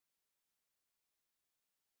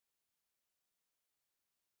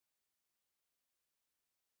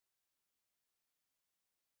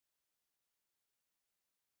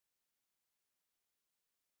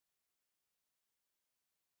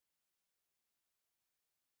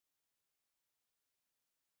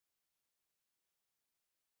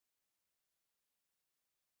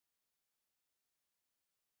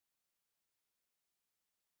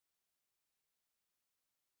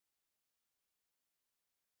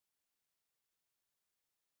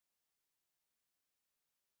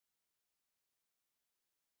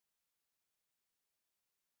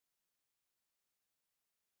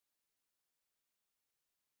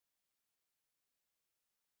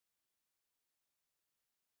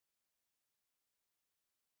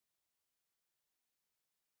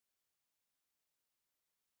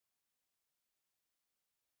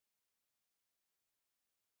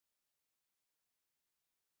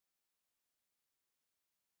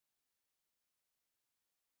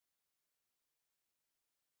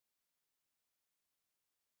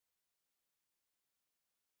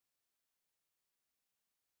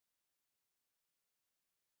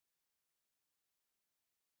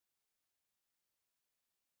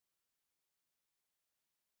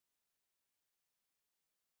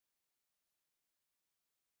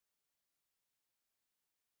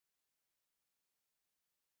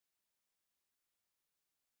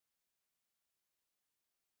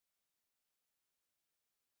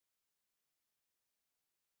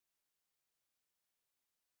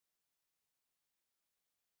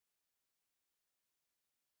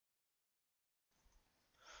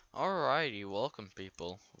Alrighty, welcome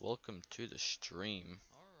people. Welcome to the stream.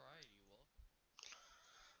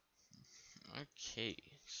 Okay,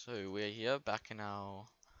 so we're here back in our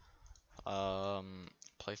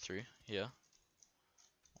playthrough here.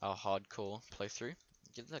 Our hardcore playthrough.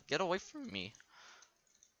 Get away from me.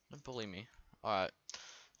 Don't bully me. Alright.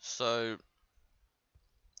 So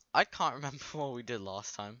I can't remember what we did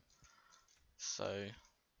last time. So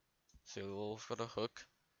we've got a hook,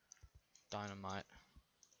 dynamite.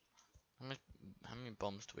 How many how many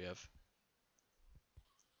bombs do we have?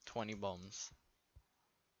 20 bombs.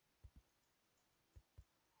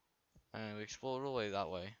 And we explored all the way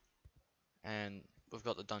that way. And we've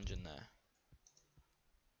got the dungeon there.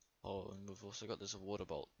 Oh, and we've also got this water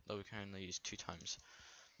bolt that we can only use 2 times.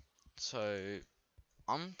 So,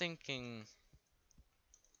 I'm thinking,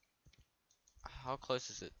 how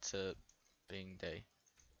close is it to being day?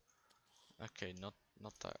 Okay, not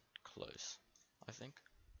that close, I think.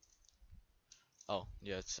 Oh,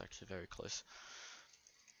 yeah, it's actually very close.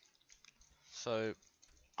 So,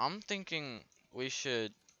 I'm thinking we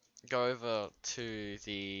should go over to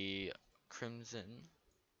the Crimson.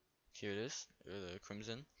 Here it is, the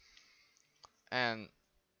Crimson, and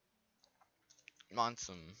mine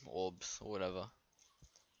some orbs or whatever.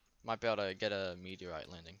 Might be able to get a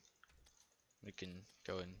meteorite landing. We can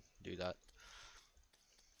go and do that.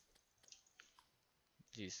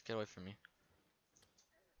 Jeez, get away from me.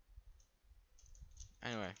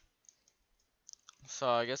 Anyway, so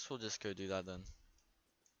I guess we'll just go do that then.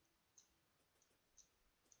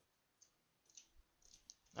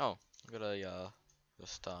 Oh, I got a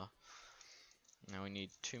star. Now we need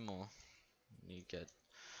 2 more. We need to get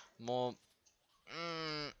more,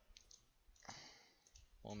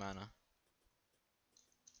 more mana.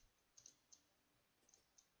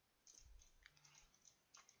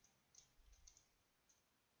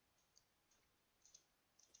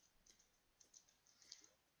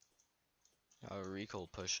 Our recall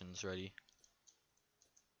potion's ready.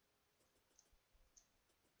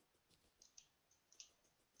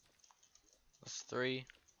 That's 3.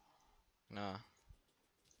 Nah.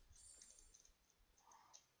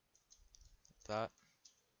 That.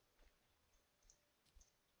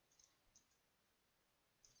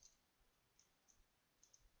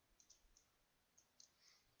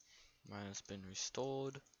 Mana's been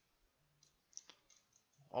restored.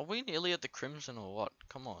 Are we nearly at the Crimson or what?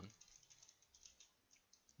 Come on.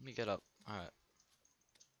 Let me get up. Alright.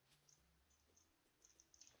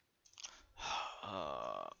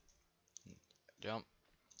 Jump.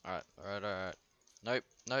 Alright. Nope.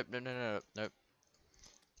 Nope.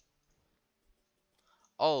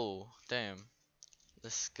 Oh, damn.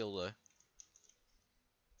 This skill though.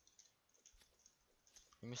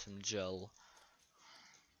 Give me some gel.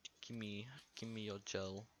 Give me your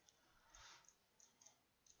gel.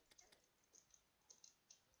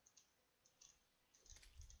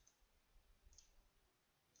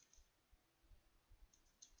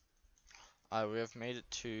 We have made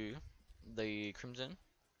it to the Crimson.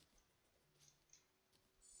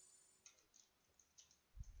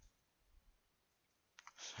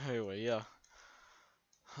 So anyway, yeah.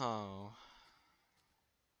 Oh.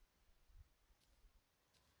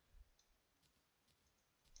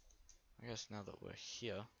 I guess now that we're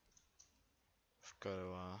here, we've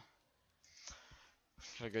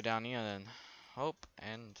gotta go down here then. Hope,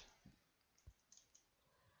 and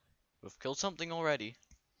we've killed something already.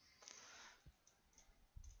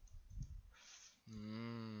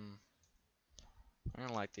 I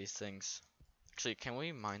don't like these things. Actually, can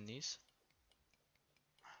we mine these?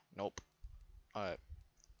 Nope. Alright,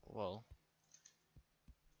 well,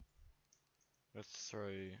 let's throw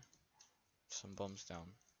some bombs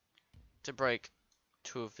down to break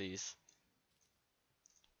 2 of these.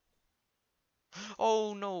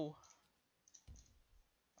 Oh no!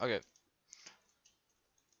 Okay.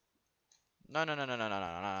 Nah.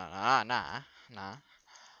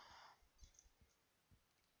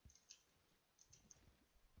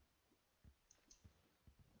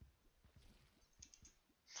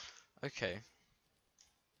 Okay.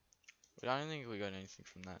 I don't think we got anything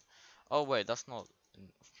from that. Oh wait, that's not.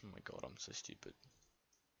 Oh my god, I'm so stupid.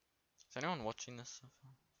 Is anyone watching this so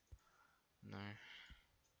far? No.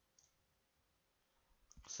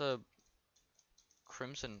 It's a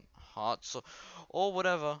Crimson Heart, so or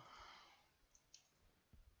whatever.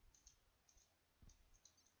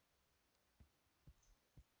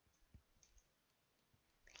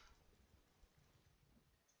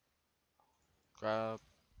 Grab.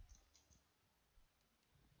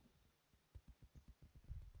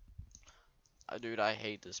 Dude, I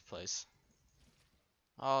hate this place.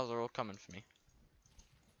 Oh, they're all coming for me.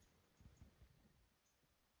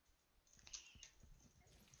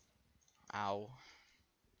 Ow.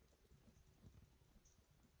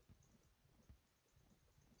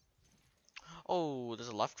 Oh, there's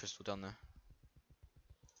a life crystal down there.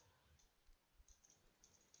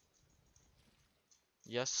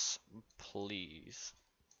 Yes, please.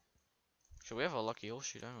 Should we have a lucky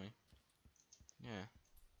horseshoe, don't we? Yeah.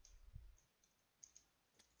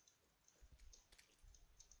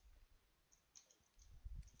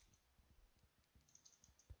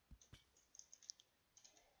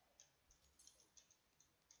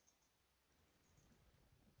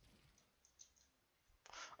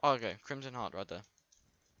 Oh, okay, Crimson Heart right there.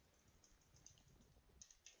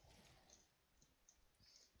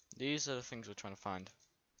 These are the things we're trying to find.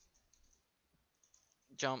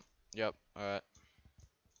 Jump. Yep, alright.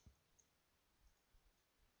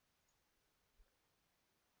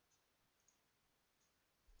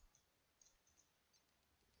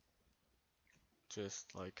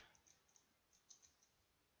 Just like...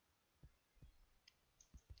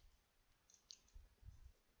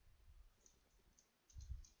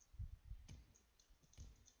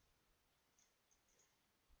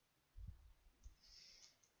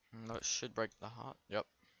 That should break the heart. Yep.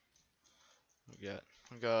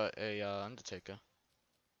 We got a Undertaker.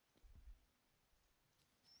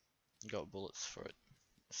 Got bullets for it.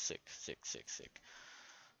 Sick, sick, sick, sick.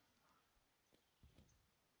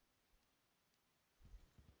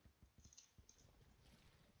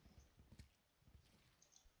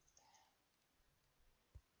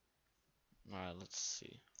 Alright, let's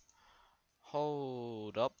see.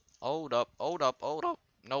 Hold up, hold up, hold up, hold up.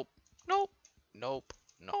 Nope, nope, nope,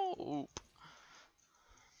 nope.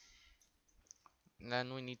 And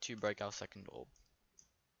then we need to break our second orb.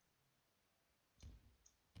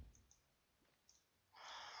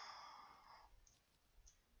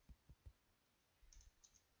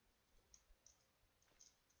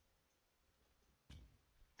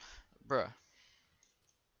 Bruh.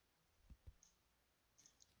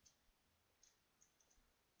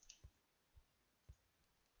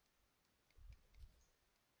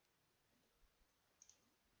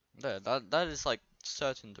 There, that is like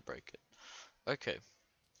certain to break it. Okay.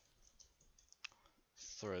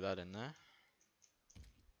 Throw that in there.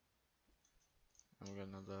 And we got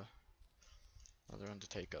another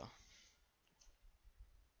Undertaker.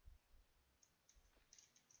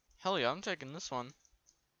 Hell yeah, I'm taking this one.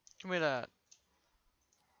 Give me that.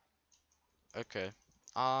 Okay.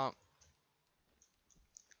 Uh,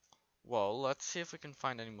 well, let's see if we can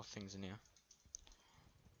find any more things in here.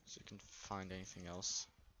 So we can find anything else.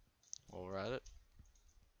 While we're at it.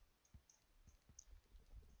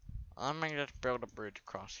 I might just build a bridge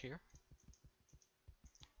across here.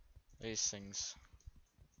 These things.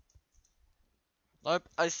 Nope,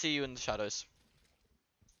 I see you in the shadows.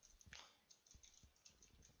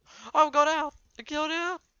 Oh, got out! I got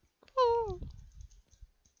out! Woo!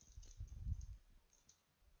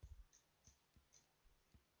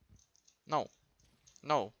 No.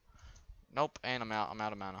 No. Nope, and I'm out. I'm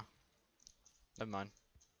out of mana. Never mind.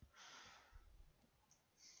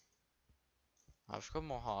 I've got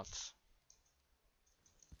more hearts.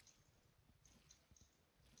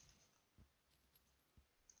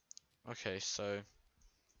 Okay, so...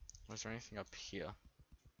 Was there anything up here?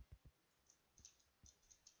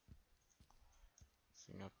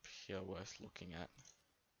 Anything up here worth looking at?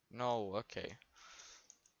 No, okay.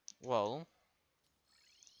 Well...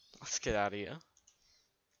 Let's get out of here.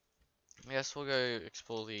 Yes, we'll go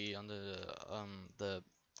explore the the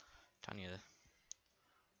tiny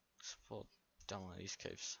explore down one of these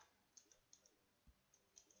caves.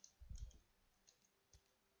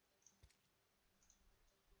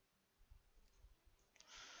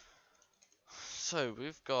 So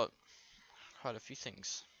we've got quite a few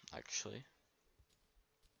things actually.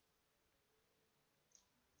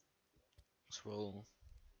 So we'll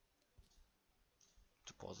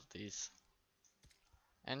deposit these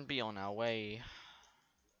and be on our way.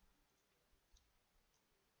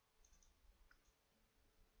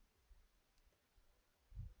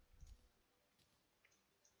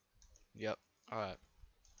 Yep. All right.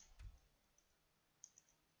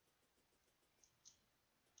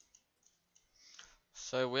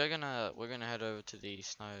 So we're gonna head over to the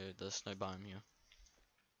snow biome here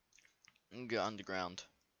and go underground.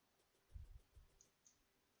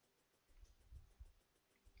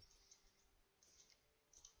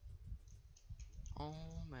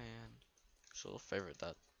 Oh man, sort of favorite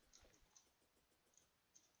that.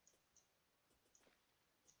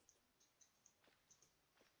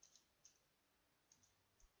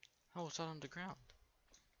 Oh, is that underground?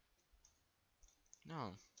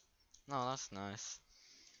 No, no, that's nice.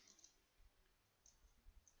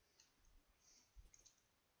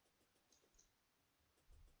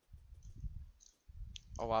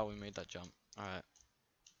 Oh wow, we made that jump. Alright.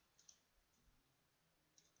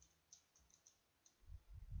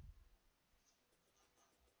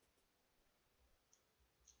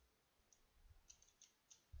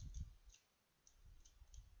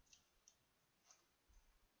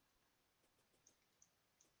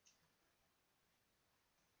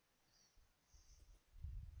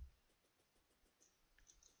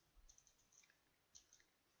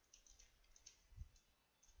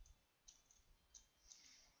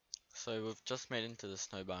 So we've just made into the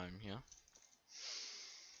snow biome here.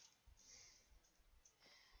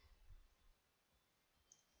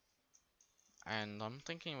 And I'm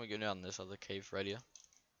thinking we go down this other cave right here.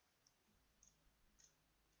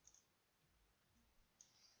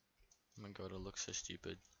 Oh my god, it looks so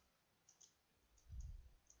stupid.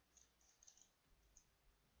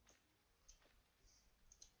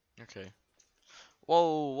 Okay.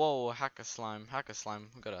 Whoa, whoa, hacker slime, hacker slime.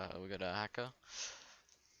 We got a hacker.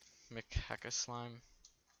 Mick hacker slime.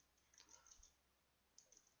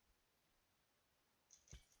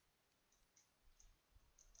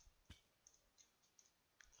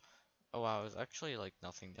 Oh wow, there's actually like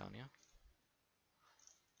nothing down here.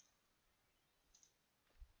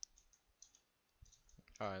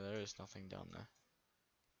 Alright, there is nothing down there.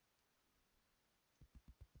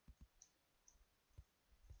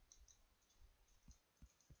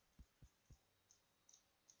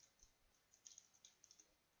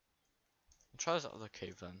 Try this other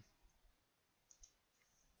cave then,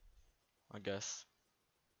 I guess.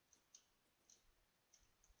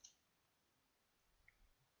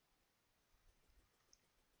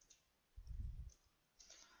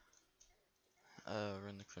 We're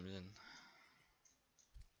in the Crimson.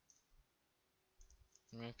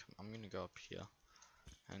 I'm gonna go up here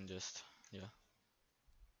and just, yeah.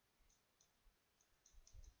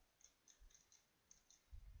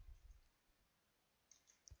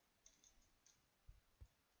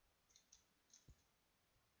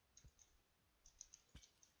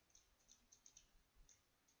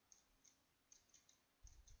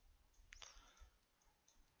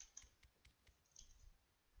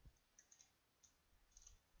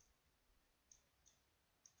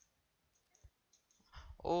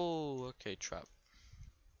 Oh, okay, trap.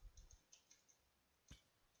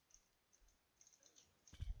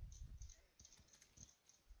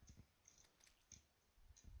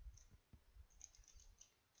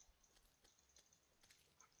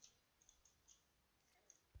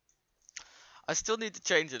 I still need to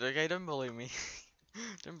change it, okay? Don't bully me.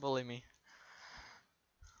 Don't bully me.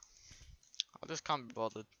 I just can't be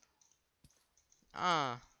bothered.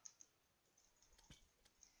 Ah,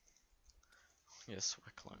 yes,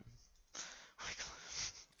 we're clone. We're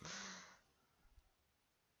clone.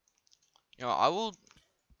 You know,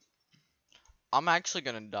 I'm actually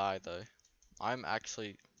gonna die though. I'm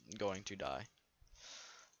actually going to die.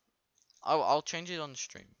 I'll change it on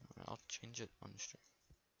stream. I'll change it on stream.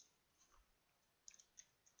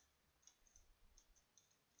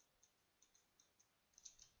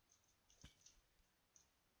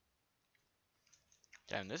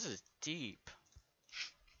 Damn, this is deep.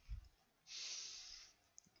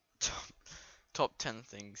 Top, top 10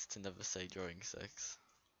 things to never say during sex.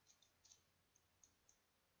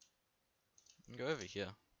 Go over here.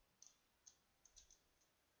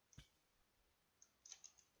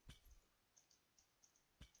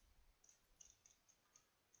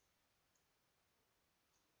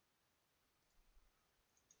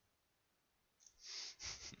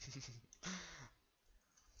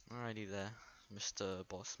 Alrighty there, Mr.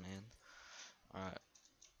 Boss Man. Alright.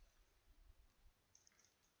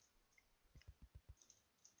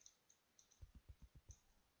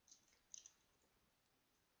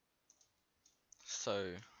 So,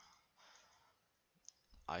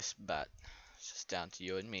 ice bat. It's just down to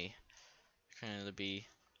you and me. Can only be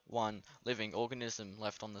one living organism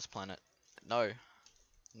left on this planet. No.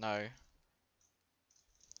 No.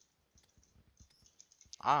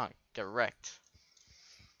 Ah, get wrecked.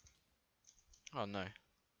 Oh no.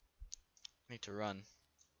 Need to run.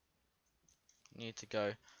 Need to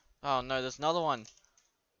go. Oh no, there's another one.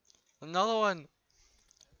 Another one.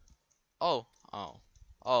 Oh. Oh.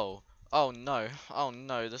 Oh. Oh no. Oh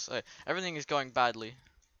no. This everything is going badly.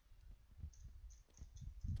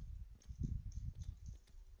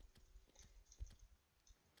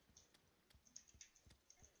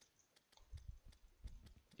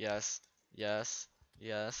 Yes. Yes.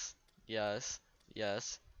 Yes. Yes.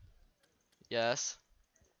 Yes. Yes.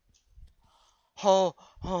 Oh.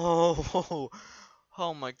 Oh. Oh.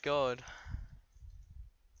 Oh my god.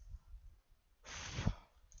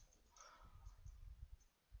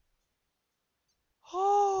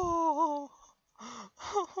 Oh.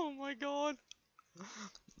 my god.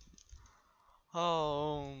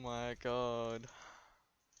 Oh my god.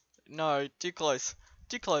 No, too close.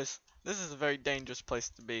 Too close. This is a very dangerous place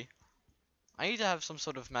to be. I need to have some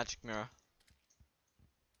sort of magic mirror.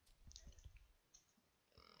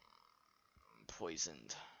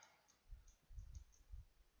 Poisoned.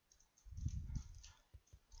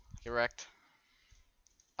 Correct.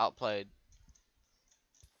 Outplayed.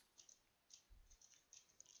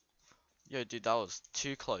 Yo, dude, that was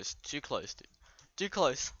too close. Too close, dude. Too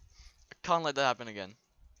close. I can't let that happen again.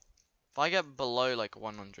 If I get below like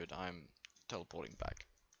 100, I'm teleporting back.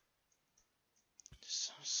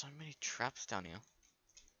 There's so many traps down here.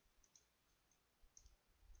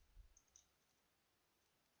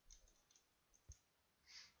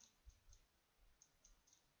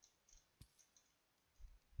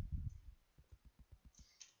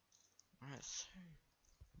 Alright, so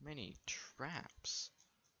many traps.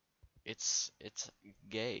 It's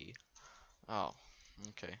gay. Oh,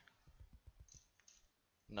 okay.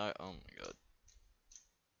 No, oh my god.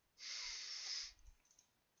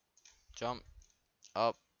 Jump.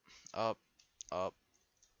 Up. Up. Up.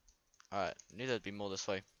 Alright, knew there'd be more this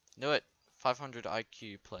way. Knew it. 500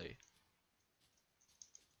 IQ play.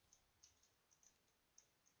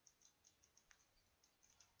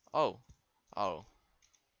 Oh. Oh.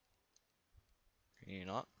 Can you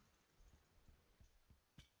not?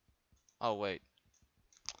 Oh, wait.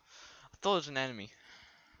 I thought it was an enemy.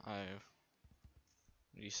 Oh.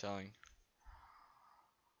 What are you selling?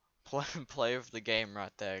 Play of the game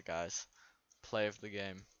right there, guys. Play of the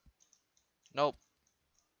game. Nope.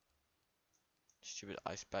 Stupid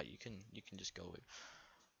ice bat. You can just go with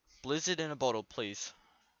Blizzard in a bottle, please.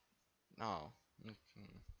 No.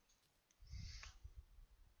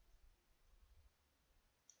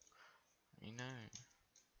 You know.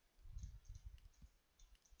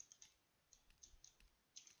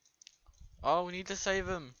 Oh, we need to save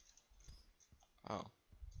him. Oh.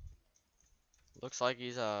 Looks like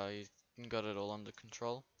he's got it all under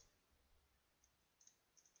control.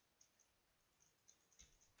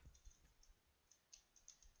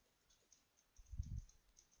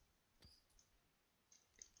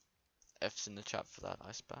 F's in the chat for that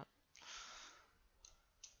ice bat.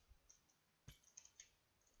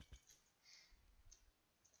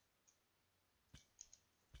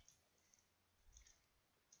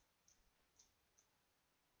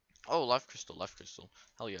 Oh, life crystal, life crystal.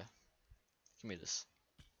 Hell yeah. Give me this.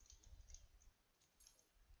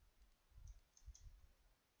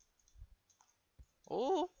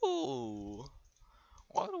 Oh,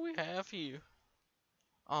 what do we have here?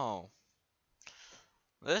 Oh,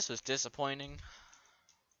 this was disappointing.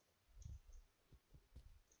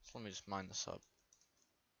 So let me just mine this up.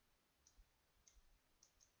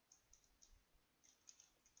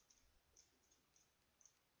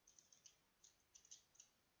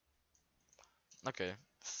 Okay,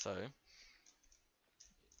 so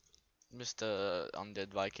Mr.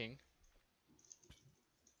 Undead Viking.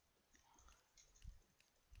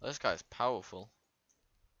 This guy's powerful.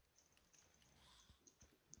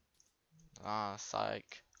 Ah,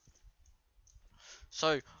 psych.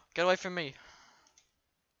 So, get away from me.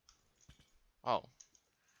 Oh.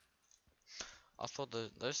 I thought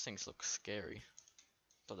those things look scary.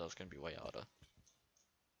 Thought that was gonna be way harder.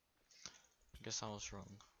 Guess I was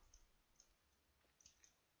wrong.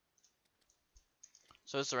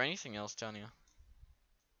 So is there anything else down here?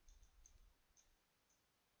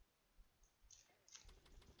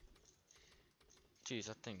 Jeez,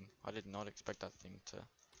 that thing. I did not expect that thing to...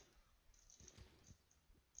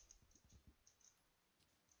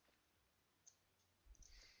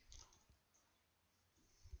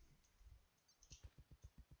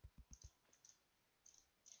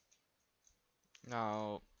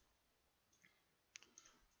 No.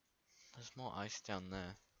 There's more ice down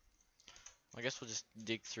there. I guess we'll just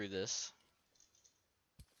dig through this.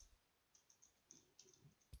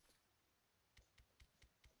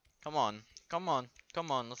 Come on. Come on.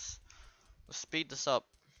 Come on. Let's speed this up.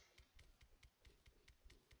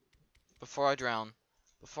 Before I drown.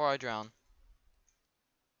 Before I drown.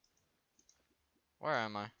 Where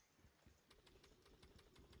am I?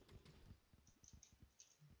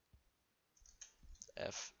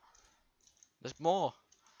 F. There's more.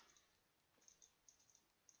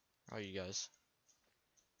 Where are you guys?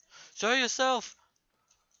 Show yourself!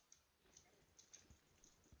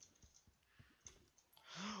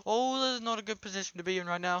 Oh, this is not a good position to be in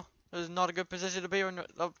right now. This is not a good position to be in.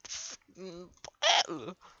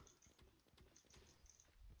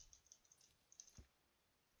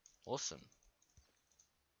 Awesome.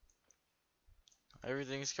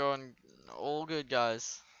 Everything's going all good,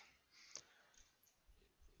 guys.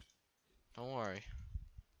 Don't worry.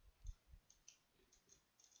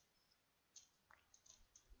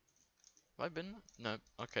 Have I been? No.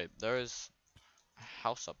 Okay, there is a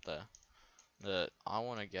house up there that I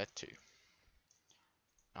want to get to.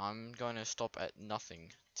 I'm going to stop at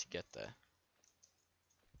nothing to get there.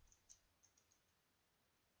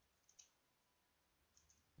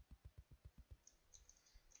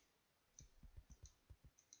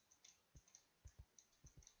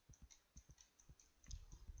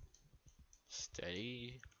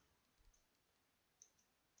 Steady.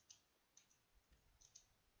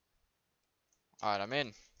 Alright, I'm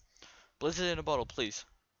in. Blizzard in a bottle, please.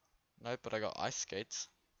 Nope, but I got ice skates.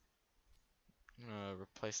 I'm gonna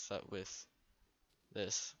replace that with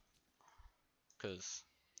this. Because,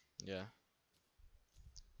 yeah,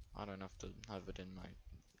 I don't have to have it in my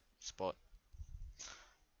spot.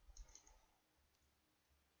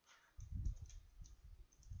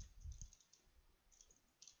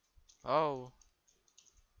 Oh.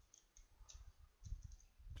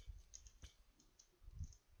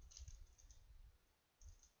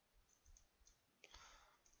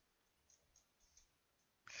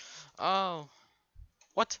 Oh.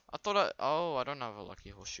 What? Oh, I don't have a lucky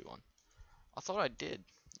horseshoe on. I thought I did.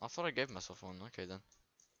 I thought I gave myself one. Okay, then.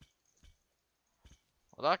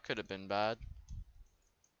 Well, that could have been bad.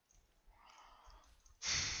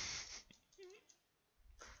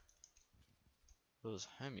 Those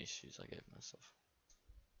Hermes shoes I gave myself.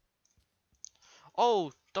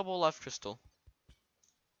 Oh, double life crystal.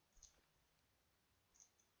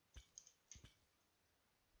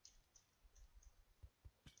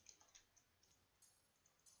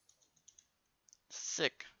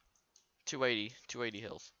 Sick. 280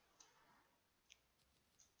 health.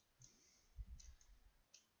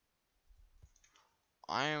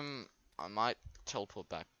 I might teleport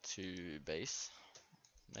back to base.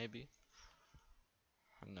 Maybe.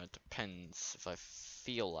 I don't know, it depends if I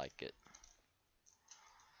feel like it.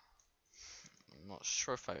 I'm not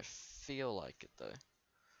sure if I feel like it though.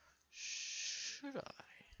 Should I?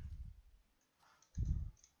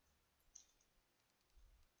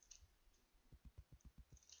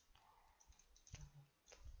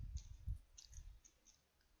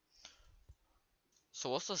 So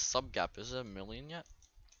what's the sub gap? Is it 1,000,000 yet?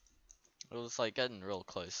 It was like getting real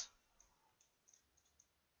close.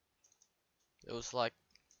 It was like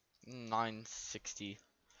 960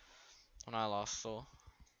 when I last saw.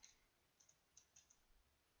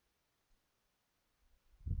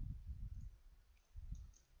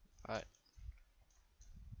 Alright.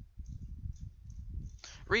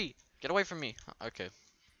 Get away from me. Okay.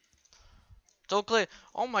 It's all clear.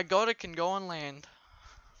 Oh my god, it can go on land.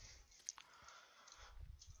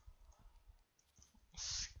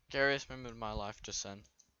 Scariest moment of my life just then.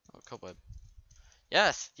 Oh, cobweb.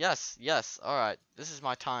 Yes, yes, yes. Alright, this is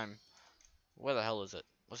my time. Where the hell is it?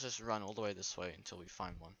 Let's just run all the way this way until we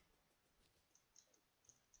find one.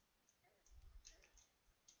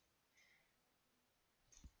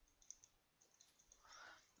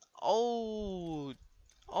 Oh,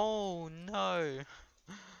 oh no.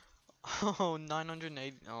 Oh,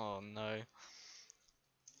 980. Oh no.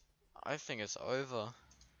 I think it's over.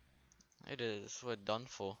 It is. We're done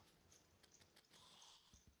for.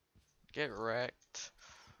 Get wrecked.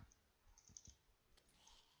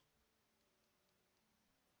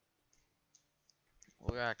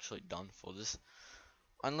 We're actually done for this.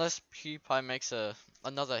 Unless PewDiePie makes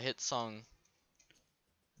another hit song,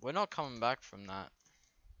 we're not coming back from that.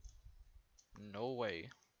 No way.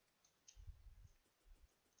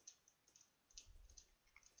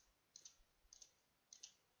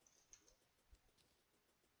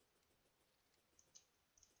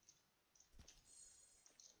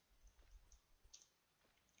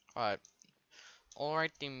 Alright.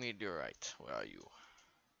 Alright, the meteorite. Where are you?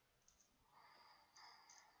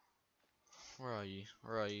 Where are you?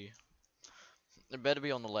 Where are you? It better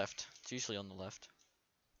be on the left. It's usually on the left.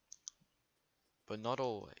 But not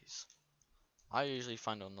always. I usually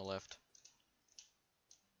find it on the left.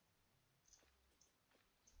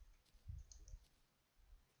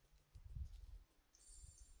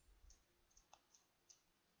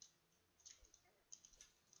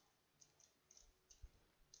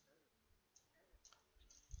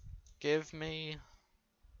 Give me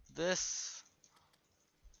this.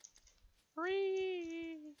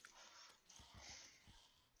 Free.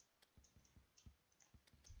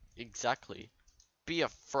 Exactly. Be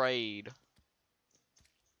afraid.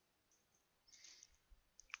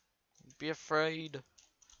 Be afraid.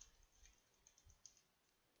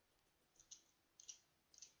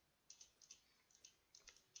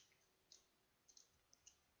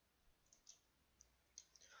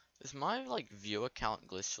 Is my like view account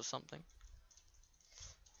glitched or something?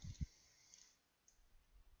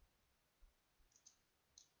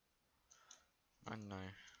 no.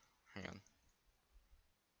 Hang on.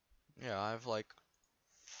 Yeah, I have like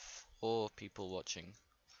 4 people watching.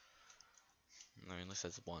 No, unless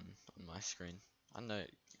there's one on my screen. I know.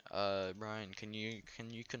 Brian, can you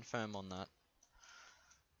confirm on that?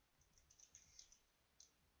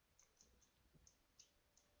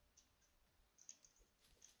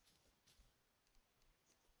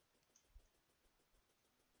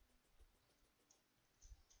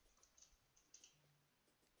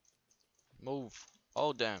 Move.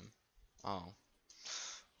 Oh damn. Oh.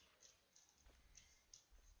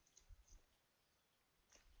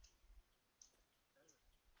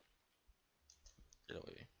 Get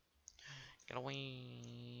away. Get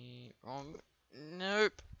away.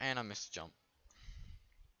 Nope. And I missed the jump.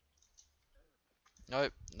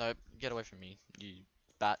 Nope. Nope. Get away from me. You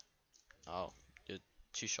bat. Oh. You're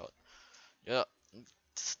 2 shot. Yeah.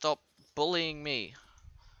 Stop bullying me.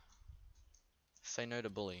 Say no to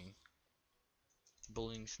bullying.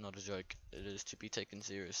 Bullying's not a joke. It is to be taken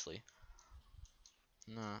seriously.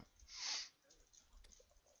 Nah.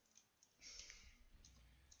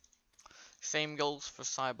 Same goals for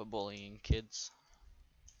cyberbullying, kids.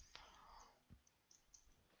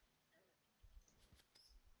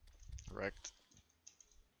 Correct.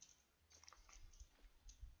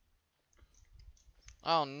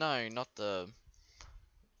 Oh no, not the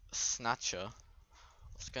snatcher.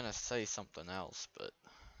 I was gonna say something else, but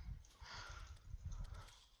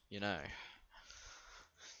you know,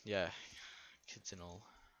 yeah, kids and all.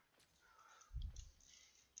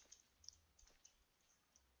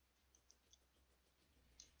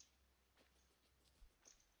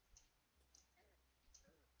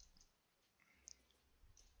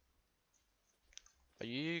 Are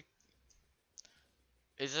you?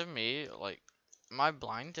 Is it me? Like, am I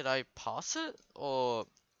blind? Did I pass it, or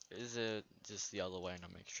is it just the other way and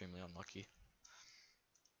I'm extremely unlucky?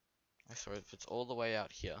 I swear, if it's all the way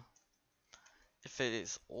out here, if it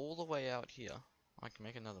is all the way out here, I can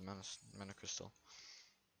make another mana crystal.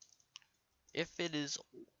 If it is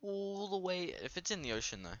all the way, if it's in the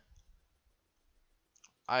ocean though,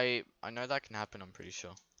 I know that can happen. I'm pretty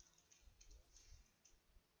sure.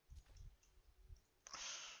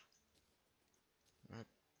 Right,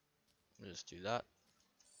 just do that.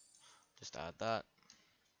 Just add that.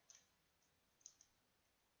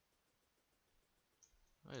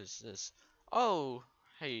 What is this? Oh,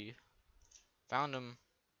 hey, found him.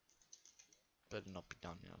 Better not be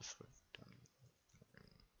down here. I swear.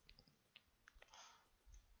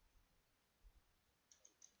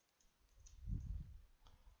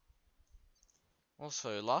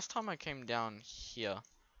 Also, last time I came down here,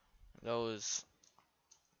 there was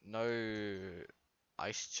no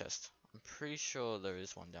ice chest. I'm pretty sure there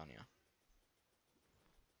is one down here.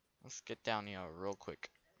 Let's get down here real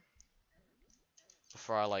quick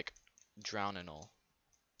before I like drown and all.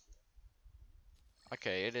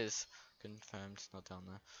 Okay, it is confirmed. It's not down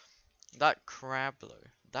there. That crab though,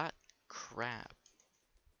 that crab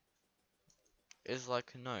is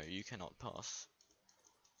like, no, you cannot pass.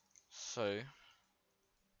 So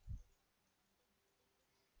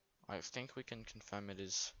I think we can confirm it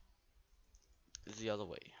is the other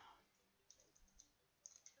way.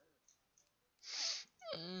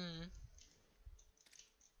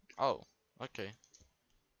 Oh, okay.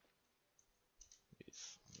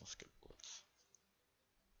 Yes, musket bullets.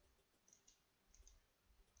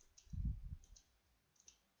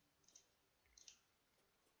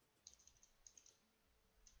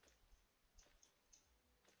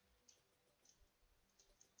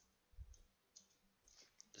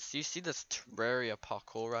 So you see this Terraria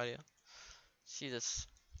parkour right here? See this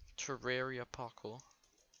Terraria parkour?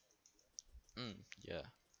 Yeah.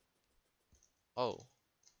 Oh.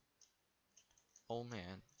 Oh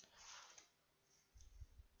man.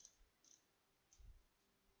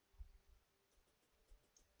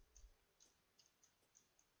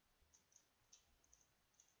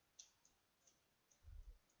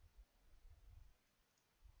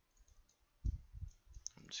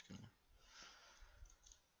 I'm just gonna...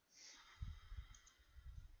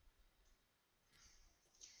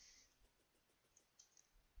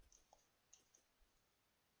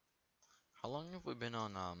 How long have we been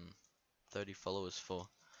on 30 followers for?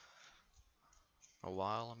 A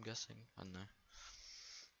while, I'm guessing. I don't know.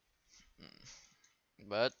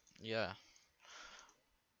 But yeah,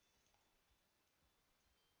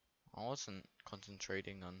 I wasn't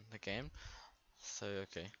concentrating on the game, so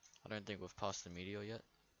okay. I don't think we've passed the meteor yet.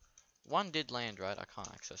 One did land, right? I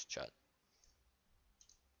can't access chat.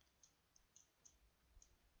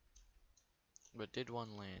 But did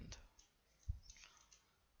one land?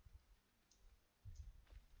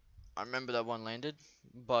 I remember that one landed,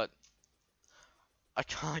 but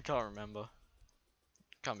I can't remember.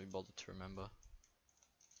 Can't be bothered to remember.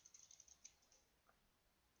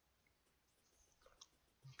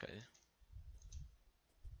 Okay.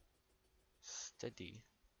 Steady.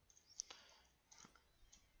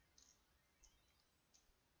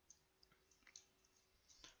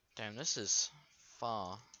 Damn, this is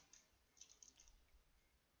far.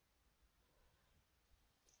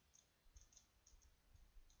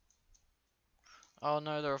 Oh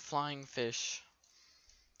no, there are flying fish.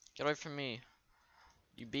 Get away from me,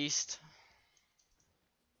 you beast.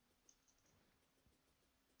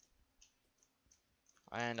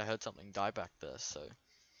 And I heard something die back there, so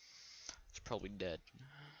it's probably dead,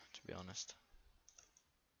 to be honest.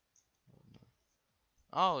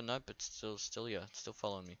 Oh no, but still yeah, it's still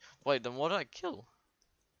following me. Wait, then what did I kill?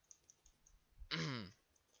 You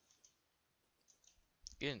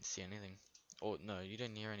didn't see anything. Oh no, you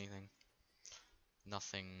didn't hear anything.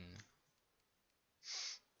 Nothing.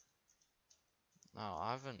 No,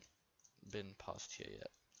 I haven't been past here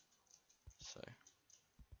yet. So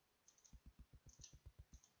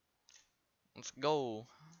let's go.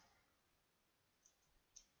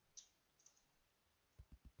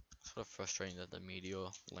 Sort of frustrating that the meteor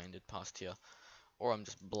landed past here, or I'm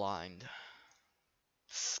just blind.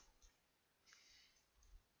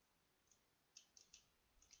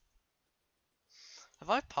 Have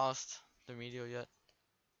I passed the meteor yet?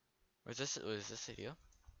 Or is this it here?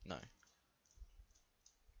 No.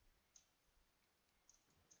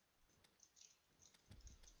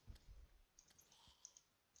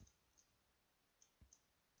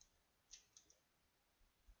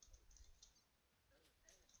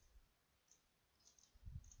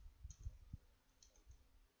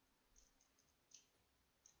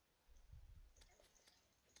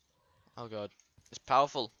 Oh god. It's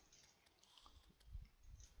powerful.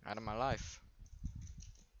 Out of my life.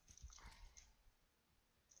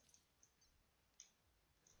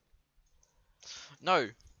 No!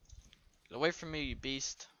 Get away from me, you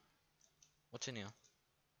beast. What's in here?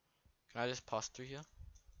 Can I just pass through here?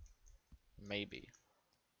 Maybe.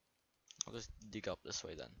 I'll just dig up this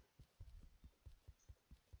way then.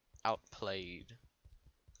 Outplayed.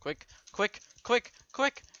 Quick, quick, quick,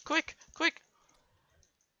 quick, quick, quick!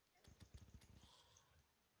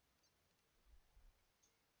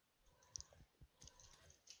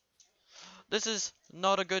 This is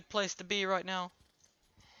not a good place to be right now.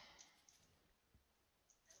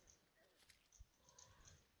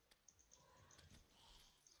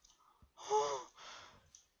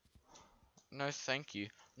 No, thank you.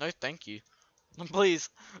 No, thank you. Please.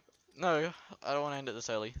 No, I don't want to end it this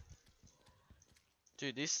early.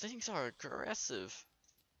 Dude, these things are aggressive.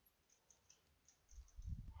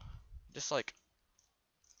 Just like,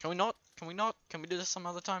 can we not? Can we not? Can we do this some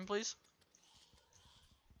other time, please?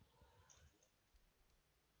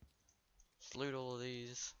 Just loot all of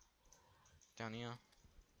these. Down here.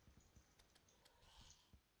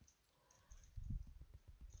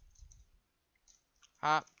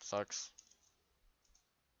 Ah, sucks.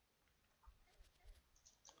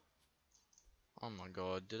 Oh my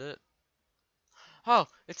god, did it? Oh,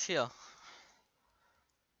 it's here.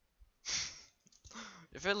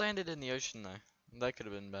 If it landed in the ocean though, that could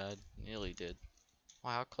have been bad. Nearly did. Wow,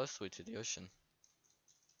 how close are we to the ocean?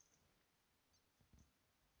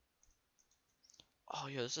 Oh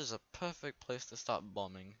yeah, this is a perfect place to start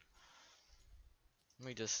bombing. Let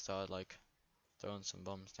me just start like throwing some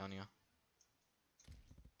bombs down here.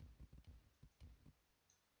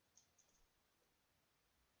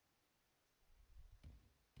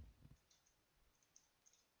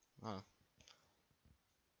 Oh.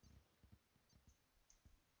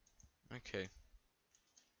 Okay.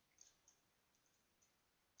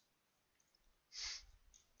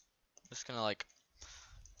 Just gonna like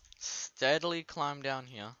steadily climb down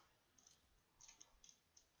here.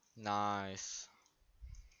 Nice.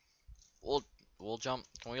 Wall jump.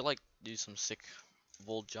 Can we like do some sick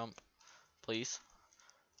wall jump, please?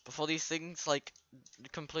 Before these things like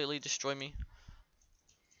completely destroy me.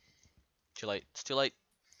 Too late. It's too late.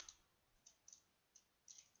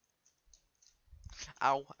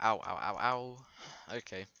 Ow, ow, ow, ow, ow.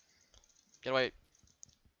 Okay. Get away.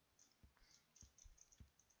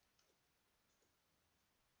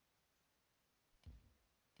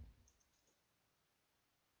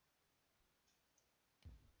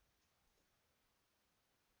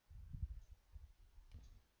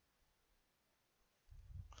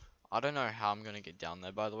 I don't know how I'm gonna get down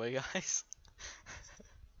there, by the way, guys.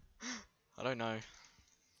 I don't know.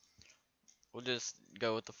 We'll just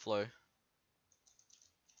go with the flow.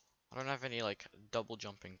 I don't have any like double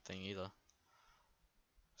jumping thing either.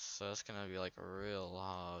 So it's gonna be like real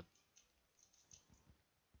hard.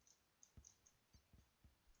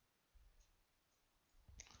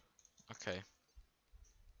 Okay.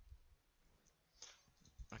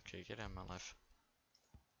 Okay, get out of my life.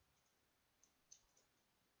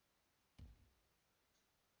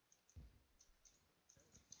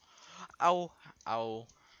 Ow! Ow!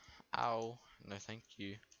 Ow! No, thank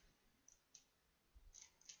you.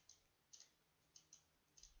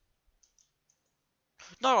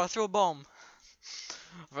 No, I threw a bomb!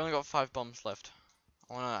 I've only got 5 bombs left.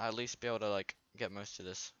 I wanna at least be able to, like, get most of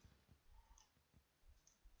this.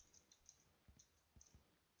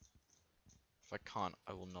 If I can't,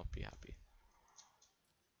 I will not be happy.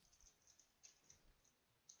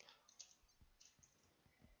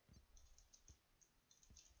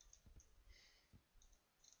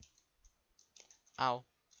 Ow.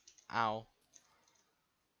 Ow.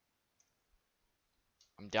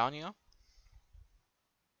 I'm down here?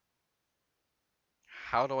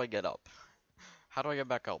 How do I get up? How do I get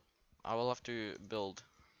back up? I will have to build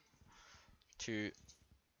to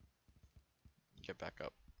get back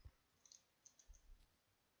up.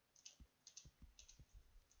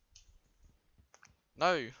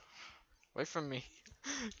 No! Away from me.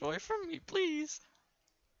 Away from me, please!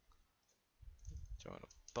 Do you want a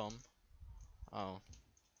bum? Oh.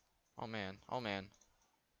 Oh man. Oh man.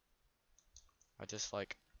 I just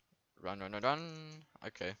like run, run, run, run.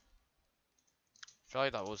 Okay. I feel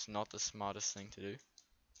like that was not the smartest thing to do.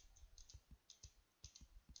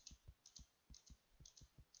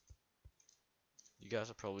 You guys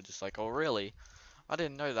are probably just like, oh really? I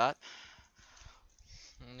didn't know that.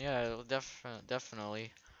 Yeah,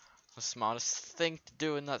 definitely the smartest thing to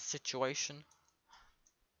do in that situation.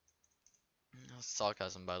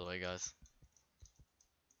 Sarcasm, by the way, guys.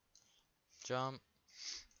 Jump.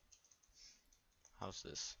 How's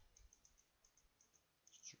this?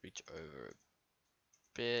 Let's reach over a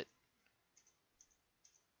bit.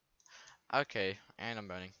 Okay, and I'm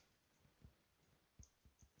burning.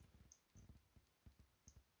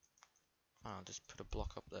 I'll just put a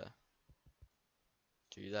block up there.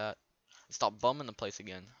 Do that. Stop bombing the place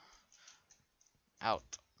again.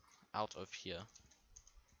 Out. Out of here.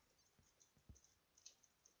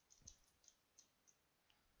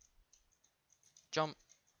 Jump.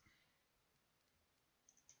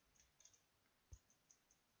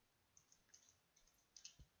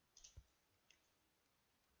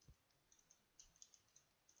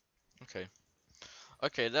 Okay.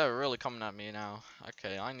 Okay, they're really coming at me now.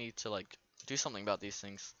 Okay, I need to like do something about these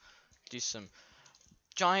things. Do some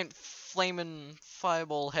giant flaming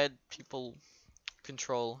fireball head people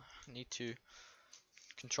control. I need to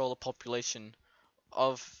control the population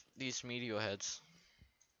of these meteor heads.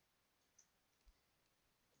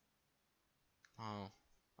 Oh.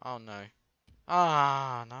 Oh no.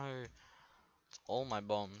 Ah, no. It's all my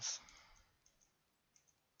bombs.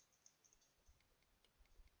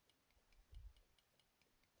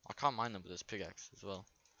 I can't mine them with this pickaxe as well.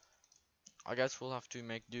 I guess we'll have to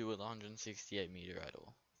make do with 168 meteorite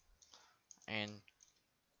ore. And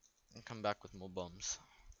come back with more bombs.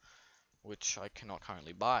 Which I cannot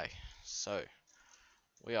currently buy. So,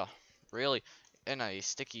 we are really in a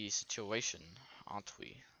sticky situation, aren't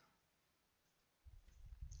we?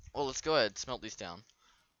 Well, let's go ahead, smelt these down.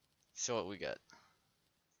 See what we get.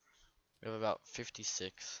 We have about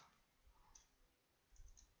 56.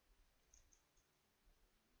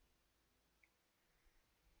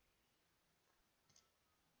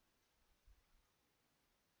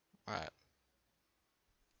 Alright.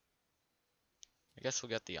 I guess we'll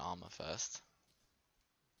get the armor first.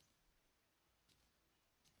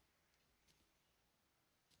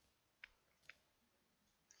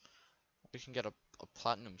 We can get a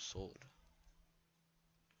platinum sword.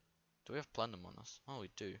 Do we have platinum on us? Oh, we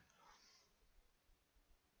do.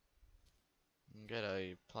 We can get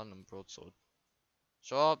a platinum broadsword.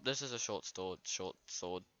 Sure, this is a short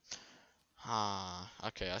sword. Ah,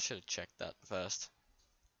 okay, I should have checked that first.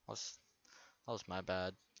 That was my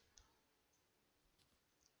bad.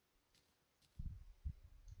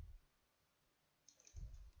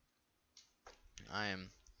 I'm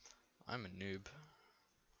a noob.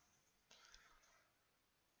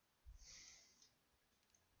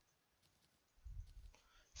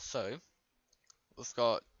 So, we've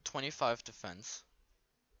got 25 defense.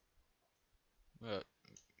 We got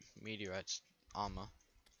meteorites armor.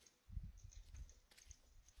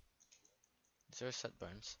 0 set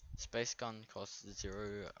bones. Space gun costs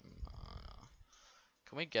 0.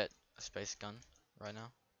 Can we get a space gun right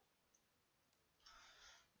now?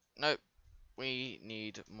 Nope. We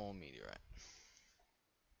need more meteorite.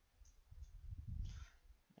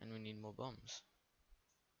 And we need more bombs.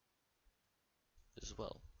 As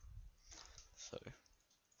well. So,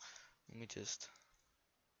 let me just...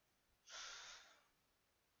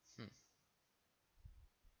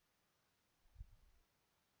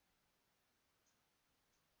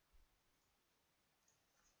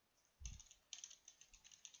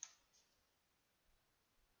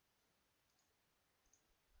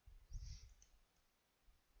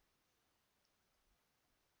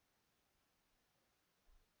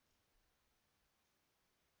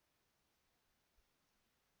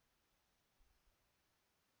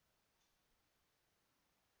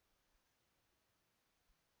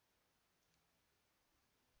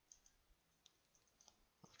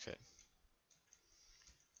 Okay.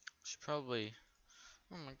 Should probably.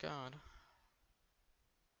 Oh my god.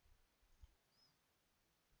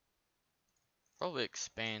 Probably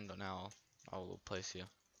expand on our little place here.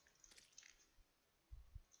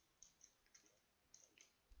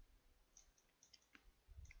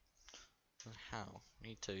 And how? We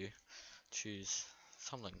need to choose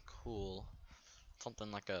something cool.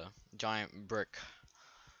 Something like a giant brick.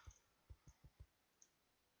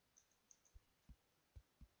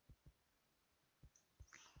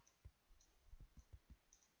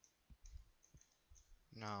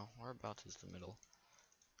 No, whereabouts is the middle?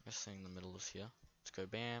 I'm guessing the middle is here. Let's go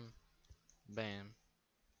bam, bam.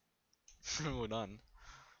 We're done.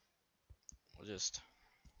 We'll just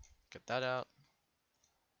get that out.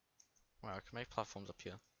 Wow, I can make platforms up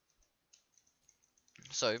here.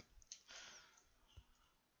 So,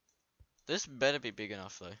 this better be big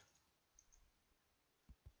enough though. This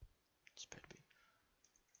better be.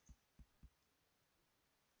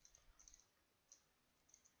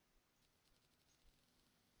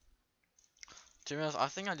 To be honest, I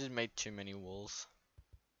think I just made too many walls.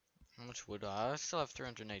 How much wood? I still have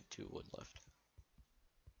 382 wood left.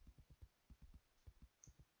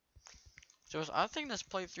 So I think this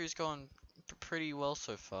playthrough's gone pretty well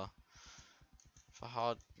so far. For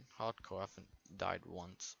hardcore, I haven't died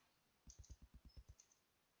once.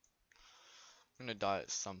 I'm gonna die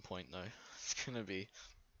at some point though. It's gonna be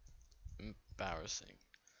embarrassing.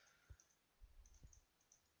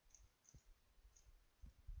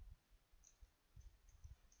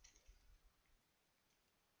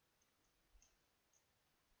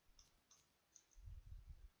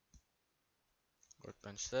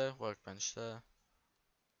 Workbench there, workbench there.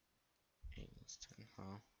 8 is 10,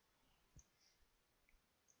 huh?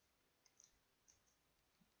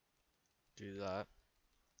 Do that.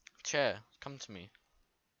 Chair, come to me.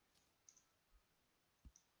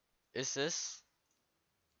 Is this?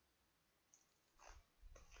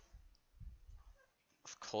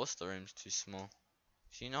 Of course the room's too small.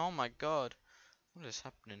 You know, oh my god. What is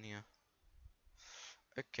happening here?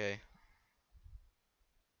 Okay.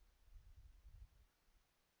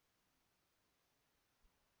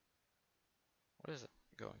 What is it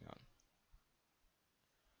going on?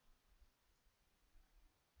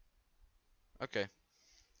 Okay.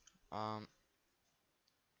 Um,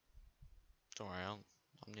 don't worry,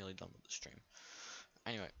 I'm nearly done with the stream.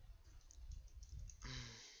 Anyway.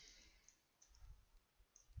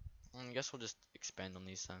 I guess we'll just expand on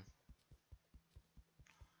these then.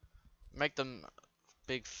 Make them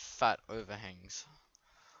big fat overhangs.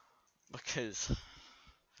 Because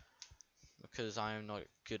I am not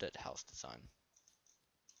good at house design.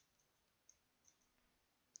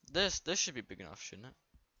 This should be big enough, shouldn't it?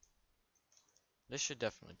 This should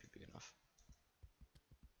definitely be big enough.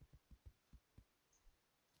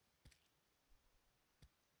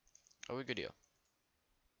 Are we good here?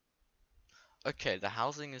 Okay, the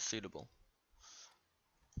housing is suitable.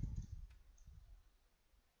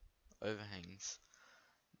 Overhangs.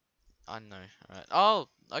 I know. Alright. Oh,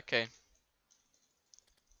 okay.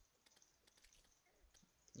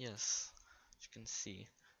 Yes. As you can see,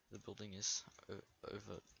 the building is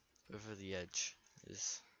over the edge.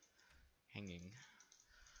 Is hanging.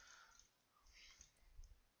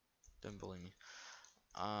 Don't believe me.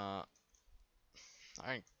 I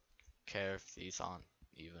don't care if these aren't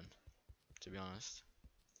even, to be honest.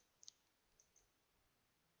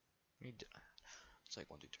 It's like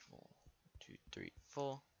 1, 2, 3, 4. 2, 3,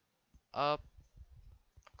 4. Up,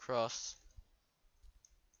 across.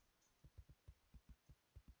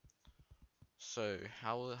 So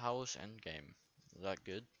how was endgame? Was that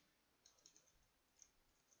good?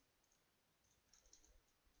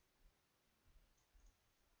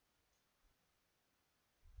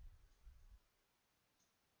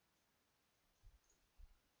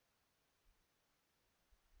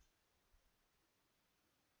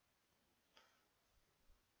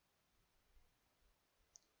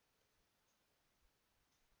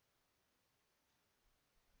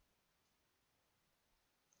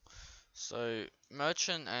 So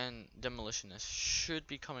merchant and demolitionist should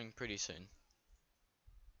be coming pretty soon.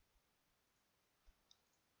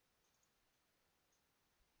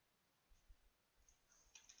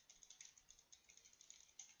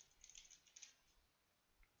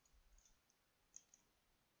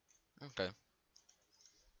 Okay.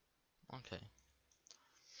 Okay.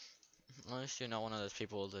 At least you're not one of those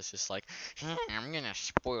people that's just like, I'm gonna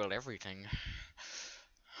spoil everything.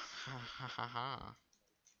 Ha ha ha ha.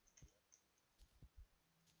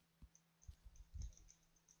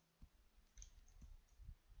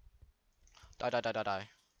 Die die die die die.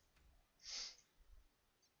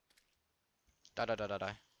 Die die die die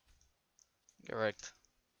die. Correct.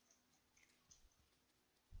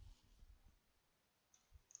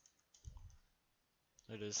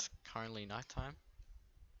 It is currently nighttime,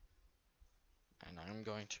 and I'm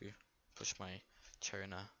going to push my chair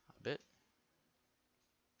in a bit.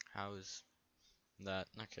 How is that?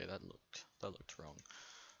 Okay, that looked wrong.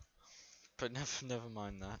 But never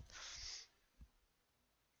mind that.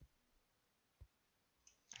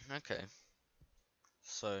 Okay,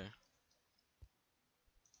 so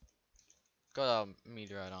got our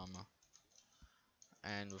meteorite armor,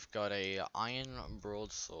 and we've got a iron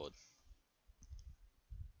broadsword.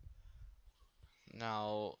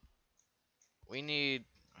 Now we need,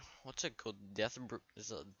 what's it called?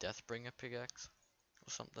 Is it a Deathbringer pickaxe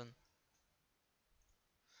or something?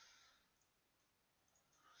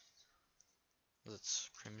 That's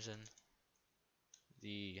crimson.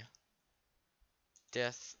 The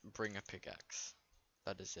Deathbringer pickaxe.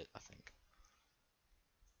 That is it, I think.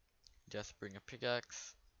 Deathbringer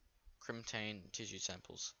pickaxe. Crimtane tissue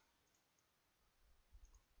samples.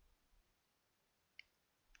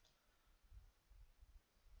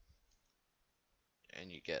 And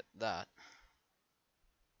you get that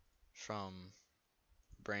from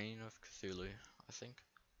Brain of Cthulhu, I think.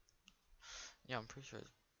 Yeah, I'm pretty sure it's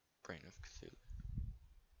Brain of Cthulhu.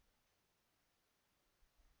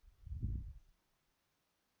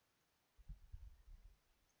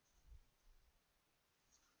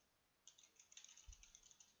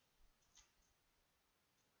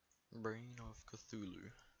 Brain of Cthulhu.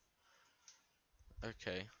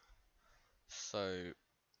 Okay, so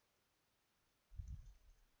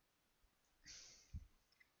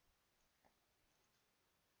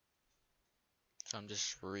I'm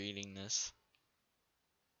just reading this.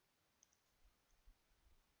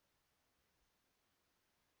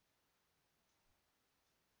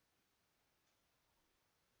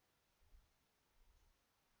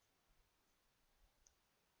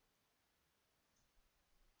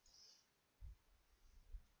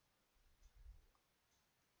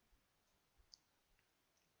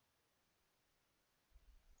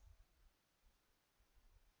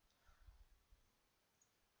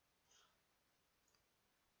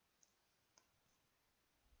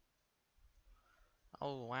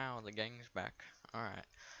 Oh wow, the gang's back. Alright.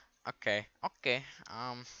 Okay, okay.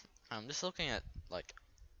 I'm just looking at like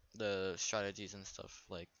the strategies and stuff,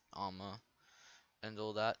 like armor and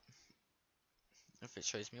all that. If it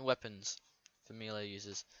shows me weapons, for melee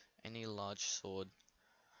uses any large sword,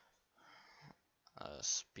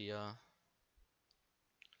 spear.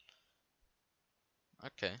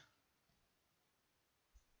 Okay,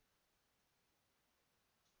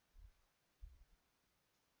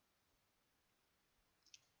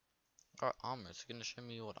 got armor. It's gonna show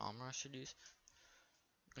me what armor I should use.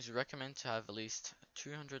 It's recommend to have at least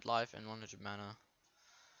 200 life and 100 mana.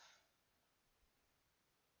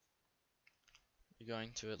 You're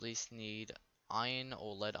going to at least need iron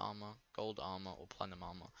or lead armor, gold armor, or platinum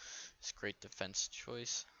armor. It's a great defense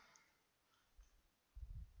choice.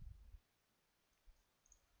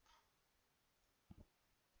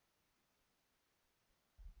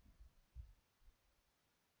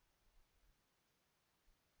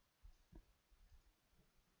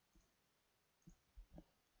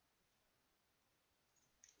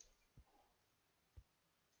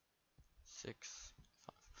 Six,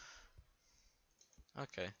 5.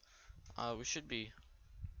 Okay. We should be.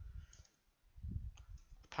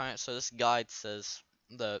 So this guide says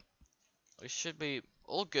that we should be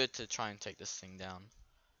all good to try and take this thing down.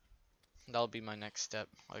 That'll be my next step.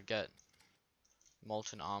 I get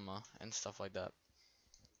molten armor and stuff like that.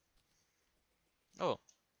 Oh,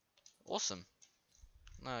 awesome.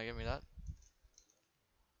 No, give me that.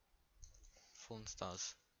 Fallen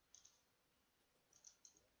stars.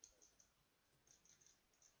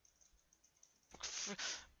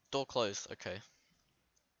 Door closed. Okay.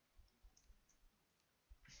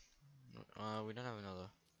 We don't have another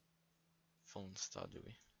fallen star, do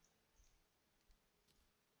we?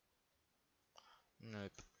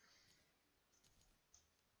 Nope.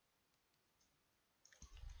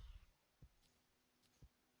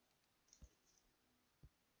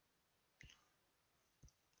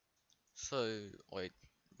 So, wait.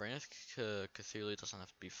 Brain of Cthulhu doesn't have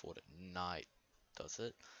to be fought at night, does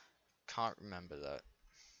it? Can't remember that.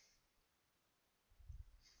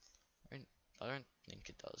 I mean, I don't think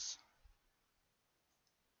it does.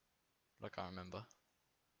 But I can't remember.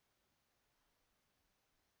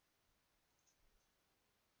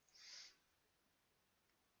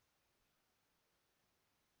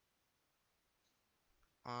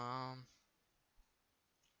 Um,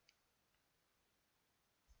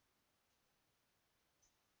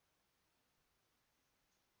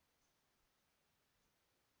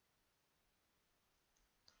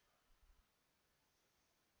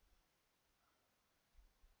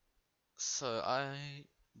 So I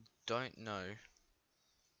don't know.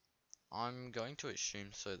 I'm going to assume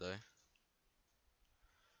so though.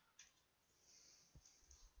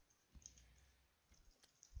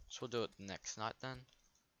 So we'll do it next night then.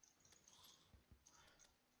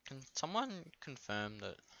 Can someone confirm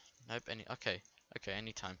that? Nope. Okay. Okay.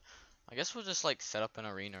 Anytime. I guess we'll just like set up an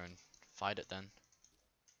arena and fight it then.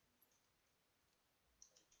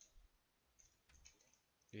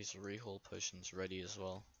 Use rehaul potions ready as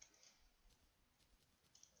well.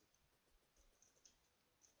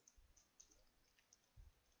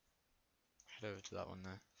 Head over to that one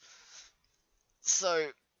there. So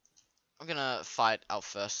I'm gonna fight our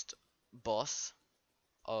first boss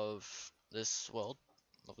of this world,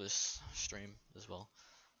 of this stream as well,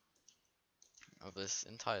 of this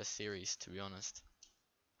entire series. To be honest,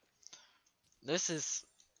 this is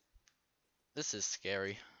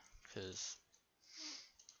scary because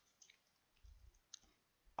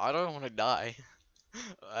I don't want to die.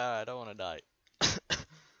 I don't want to die.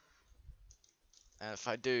 And if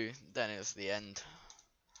I do, then it's the end.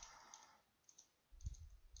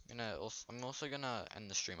 I'm also gonna end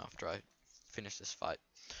the stream after I finish this fight.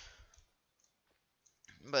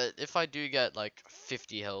 But if I do get like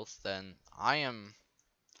 50 health, then I am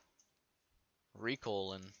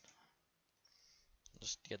recall and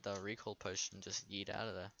just get the recall potion, just yeet out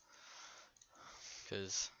of there.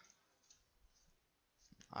 Cause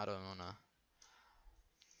I don't wanna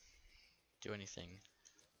do anything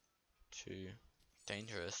too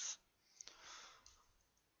dangerous.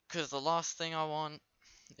 Cause the last thing I want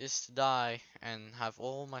is to die and have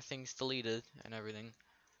all my things deleted and everything.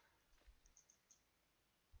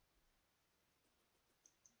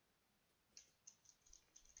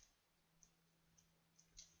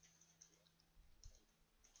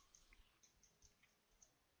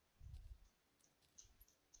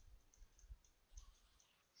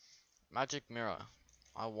 Magic mirror.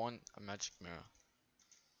 I want a magic mirror.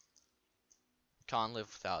 Can't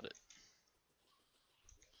live without it.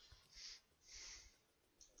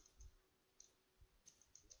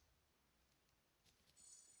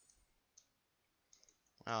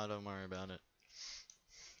 Oh, don't worry about it.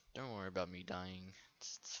 Don't worry about me dying.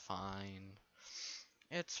 It's fine.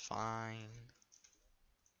 It's fine.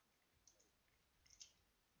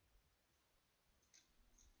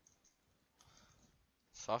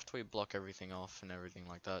 So after we block everything off and everything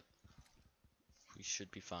like that, we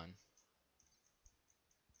should be fine.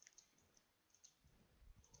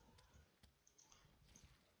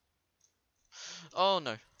 Oh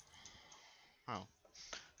no. Oh.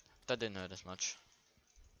 That didn't hurt as much.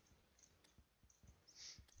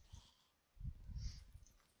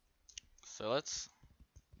 So let's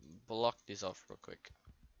block these off real quick.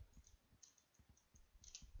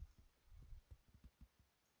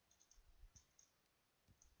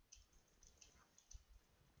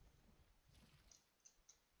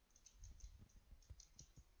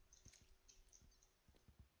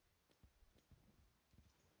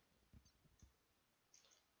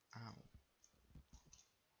 Ow.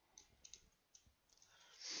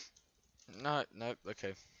 No, no,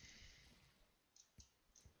 okay.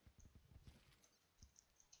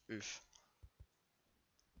 Oof.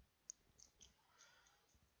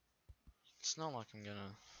 It's not like I'm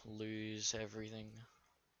gonna lose everything.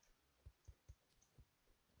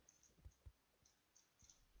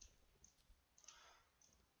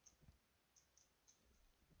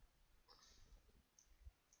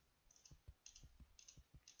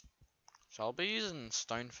 So I'll be using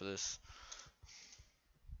stone for this.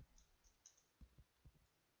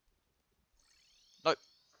 No.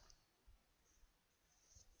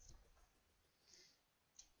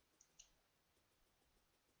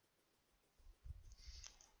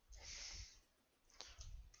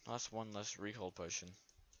 That's one less recall potion.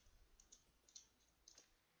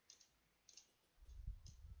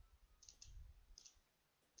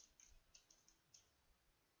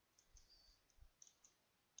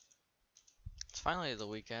 It's finally the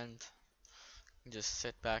weekend. Just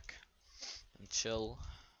sit back and chill,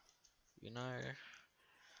 you know.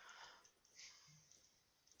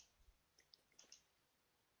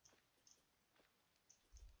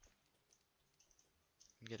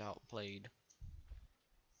 Get outplayed.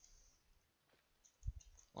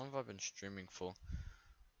 How long have I been streaming for?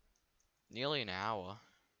 Nearly an hour.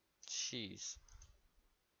 Jeez.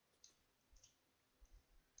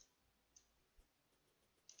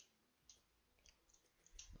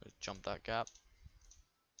 Jump that gap.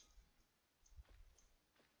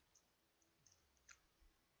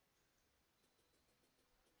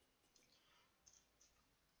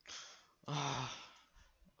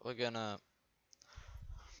 We're gonna...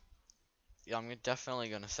 yeah, I'm definitely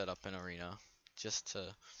gonna set up an arena just to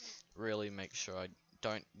really make sure I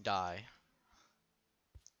don't die.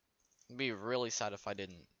 It'd be really sad if I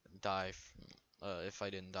didn't die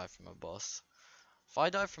from a boss. If I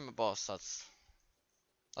die from a boss,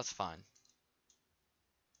 that's fine.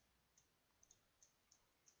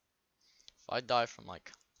 If I die from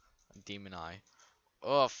like a demon eye,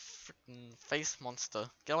 oh freaking face monster,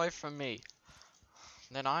 get away from me!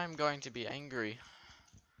 Then I am going to be angry.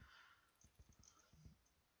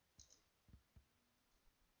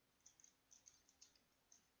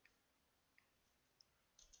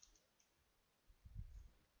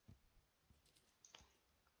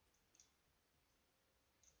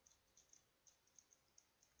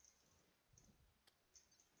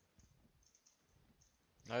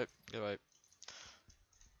 Nope, get away.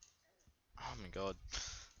 Oh my god.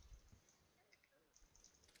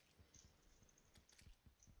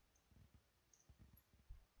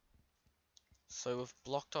 So we've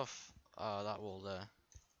blocked off that wall there.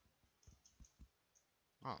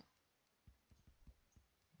 Oh,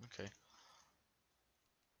 okay.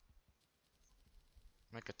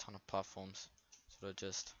 Make a ton of platforms. Sort of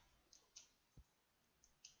just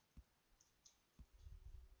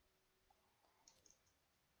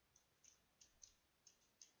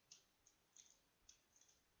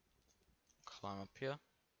climb up here.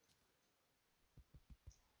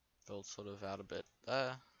 Build sort of out a bit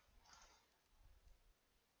there.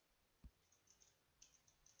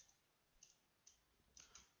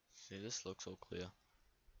 See, this looks all clear.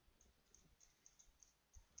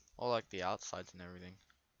 All like the outsides and everything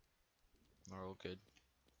are all good.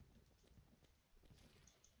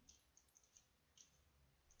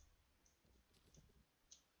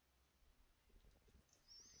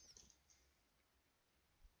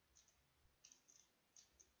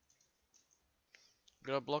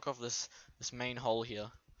 Gotta block off this main hole here.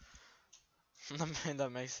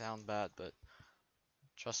 That may sound bad, but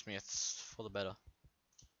trust me, it's for the better.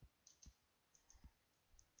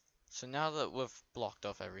 So now that we've blocked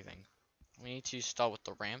off everything, we need to start with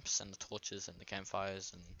the ramps and the torches and the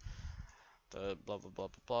campfires and the blah blah blah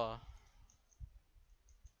blah blah.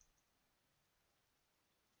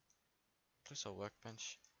 Place a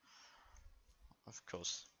workbench. Of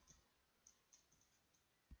course.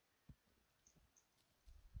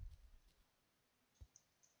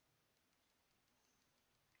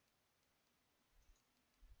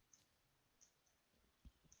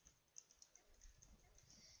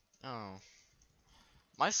 Oh.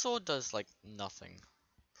 My sword does like nothing,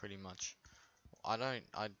 pretty much. I don't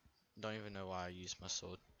even know why I use my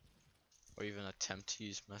sword. Or even attempt to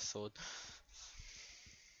use my sword.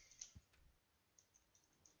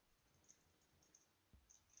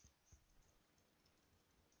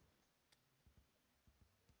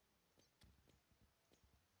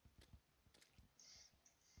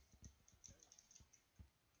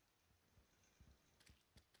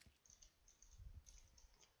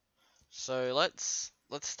 So let's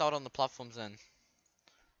start on the platforms then.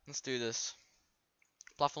 Let's do this.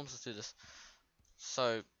 Platforms, let's do this.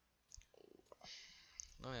 So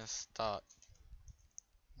let me start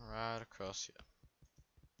right across here.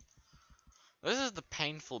 This is the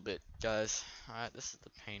painful bit, guys. Alright, this is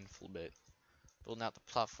the painful bit. Building out the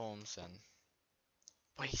platforms and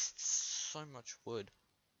wastes so much wood.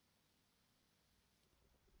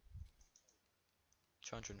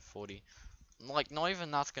 240. Like, not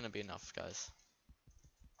even that's gonna be enough, guys.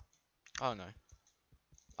 Oh no.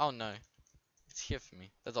 Oh no. It's here for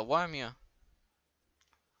me. There's a worm here.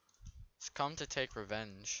 It's come to take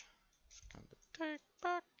revenge. It's come to take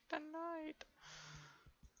back the night.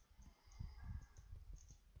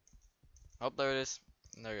 Oh, there it is.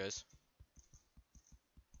 There it goes.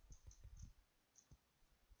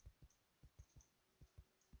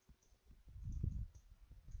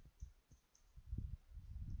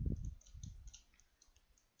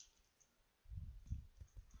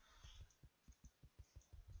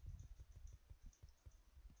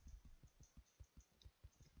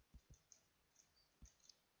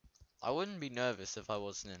 I wouldn't be nervous if I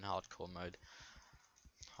wasn't in hardcore mode.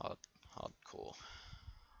 Hardcore.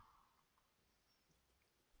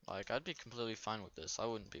 Like, I'd be completely fine with this. I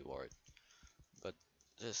wouldn't be worried. But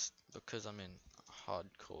just because I'm in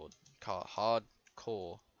hardcore,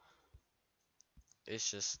 it's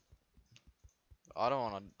just I don't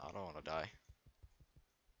wanna die.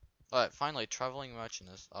 Alright, finally, traveling merchant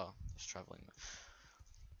is it's traveling.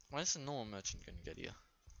 When is the normal merchant gonna get here?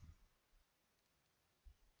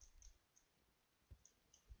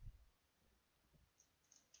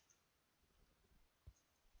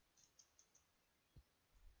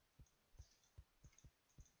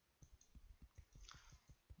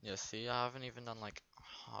 Yeah, see, I haven't even done like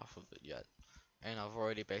half of it yet, and I've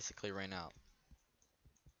already basically ran out.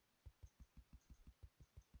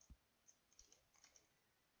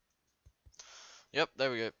 Yep,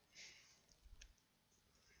 there we go.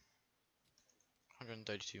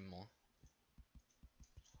 132 more.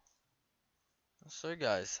 So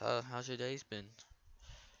guys, how's your days been?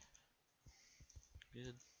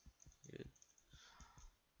 Good, good.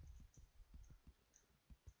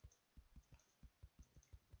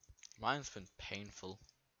 Mine's been painful.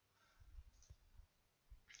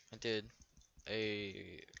 I did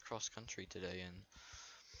a cross country today and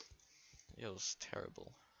it was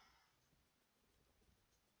terrible.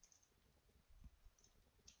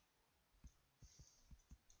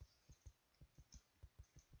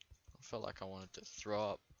 I felt like I wanted to throw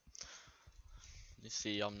up. You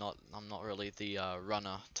see, I'm not really the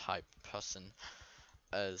runner type person,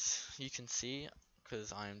 as you can see,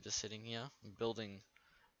 because I'm just sitting here building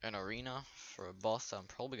an arena for a boss that I'm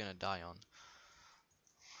probably gonna die on.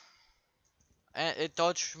 And it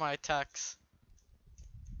dodged my attacks.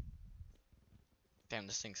 Damn,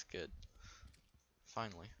 this thing's good.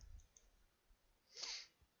 Finally.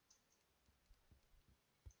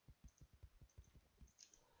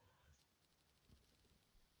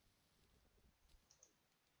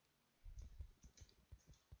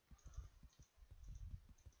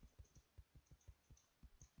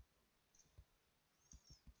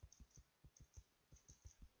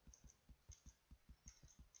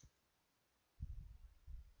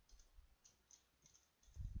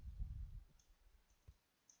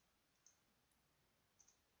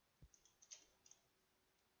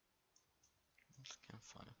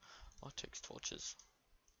 Campfire. What takes torches?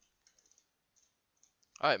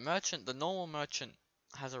 Alright, merchant, the normal merchant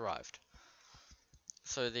has arrived.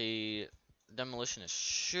 So the demolitionist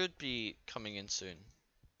should be coming in soon.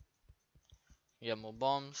 Get more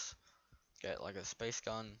bombs, get like a space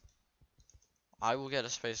gun. I will get a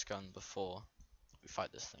space gun before we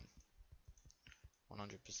fight this thing.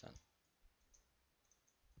 100%.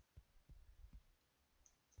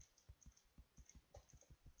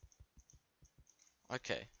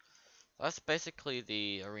 Okay, that's basically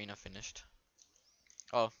the arena finished.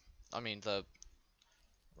 Oh, I mean the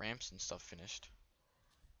ramps and stuff finished.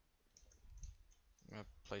 I'm gonna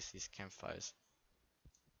place these campfires.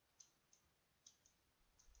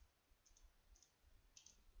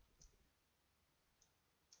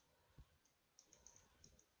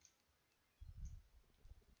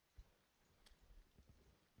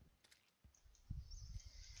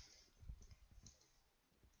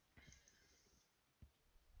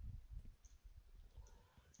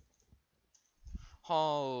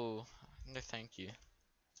 Oh, no thank you.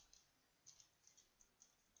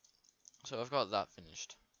 So I've got that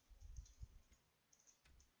finished.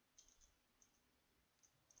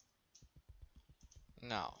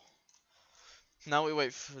 Now, now we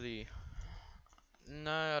wait for the...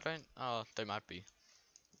 No, I don't... Oh, they might be.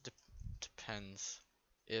 Dep Depends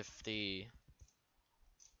if the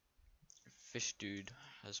fish dude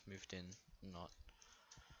has moved in or not.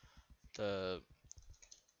 The...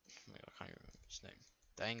 I can't even remember his name.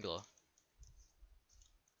 The angler.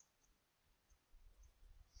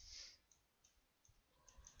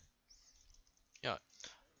 Yeah.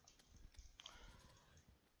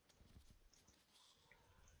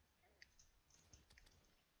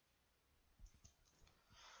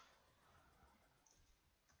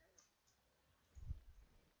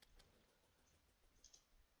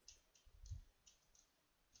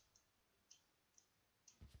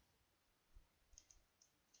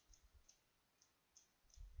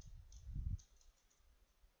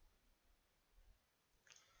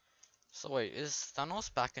 So wait, is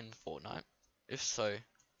Thanos back in Fortnite? If so,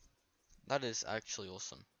 that is actually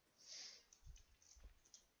awesome.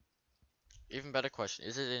 Even better question,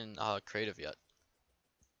 is it in creative yet?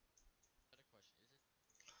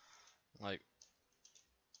 Like,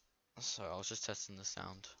 so I was just testing the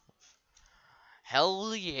sound.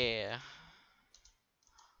 Hell yeah!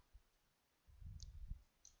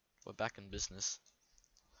 We're back in business.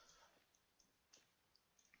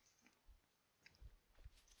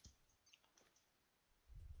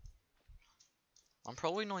 I'm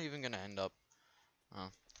probably not even gonna end up. Uh,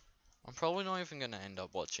 I'm probably not even gonna end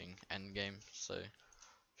up watching Endgame. So if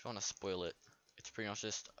you wanna spoil it, it's pretty much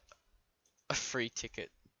just a free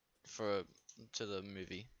ticket for to the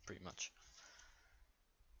movie, pretty much.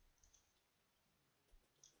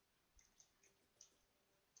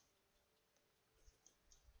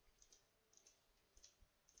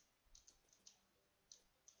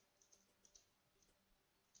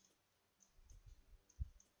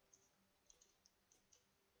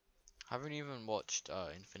 Haven't even watched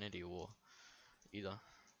Infinity War either.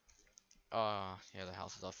 Yeah, the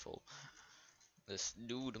houses are full. This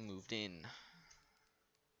dude moved in.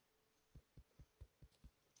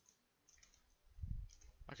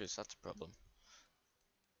 Okay, so that's a problem.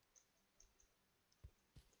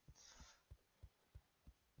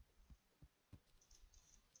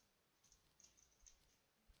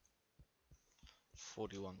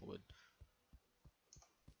 $41 wood.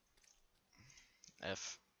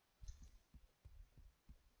 F.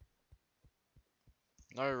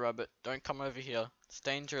 No, rabbit, don't come over here. It's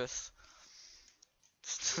dangerous.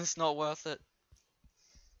 It's not worth it.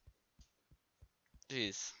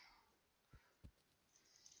 Jeez.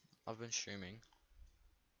 I've been streaming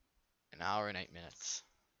an hour and 8 minutes.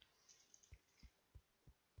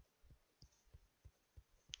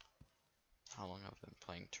 How long have I been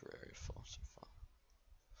playing Terraria for so far?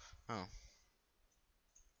 Oh.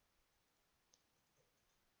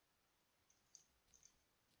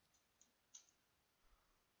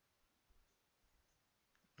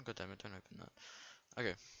 God damn it, don't open that.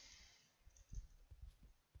 Okay.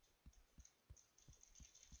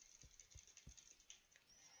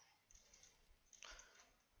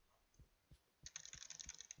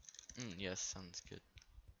 Yes, sounds good.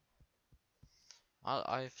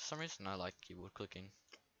 For some reason I like keyboard clicking.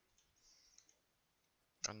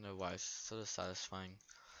 I don't know why, it's sort of satisfying.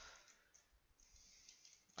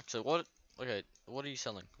 Actually, okay, what are you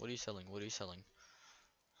selling? What are you selling? What are you selling?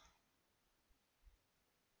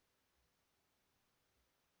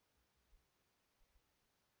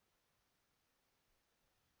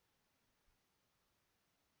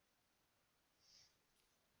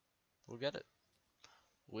 We'll get it.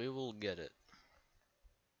 We will get it.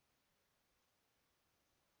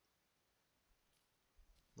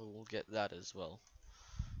 We will get that as well.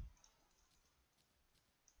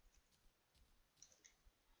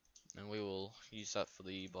 And we will use that for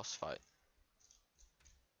the boss fight.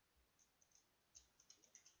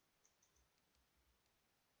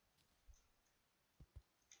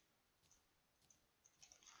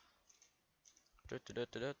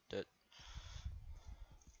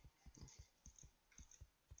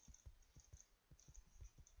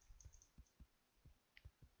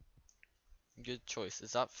 Good choice.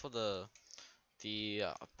 Is that for the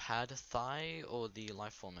pad thigh or the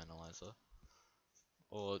lifeform analyzer?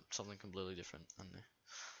 Or something completely different? I don't know.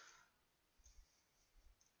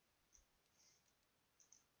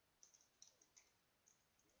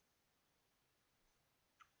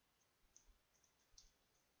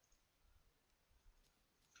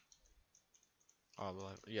 Oh,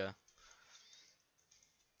 well, yeah.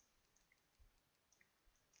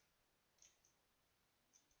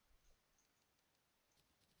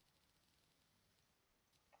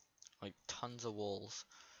 Like tons of walls.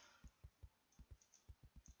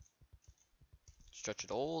 Stretch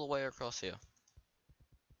it all the way across here.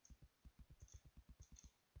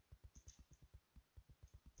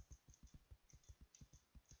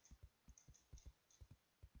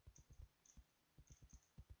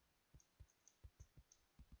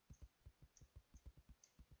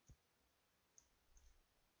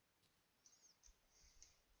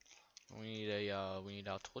 We need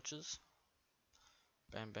our torches.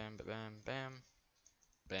 Bam, bam, bam, bam,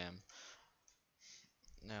 bam.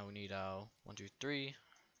 Now we need our 1, 2, 3.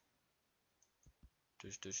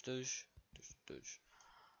 Douche, douche, douche, douche, douche.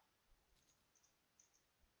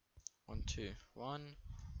 1, 2, 1,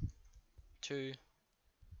 2,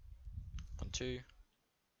 1, 2.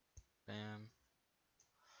 Bam,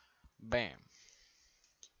 bam.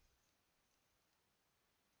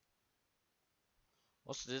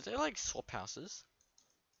 Also, did they like swap houses?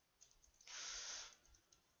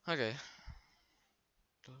 Okay.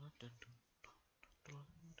 1,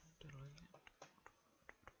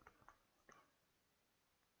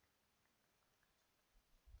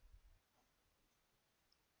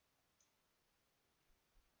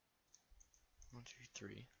 2,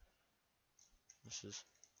 3. This is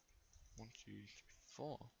 1, 2, 3,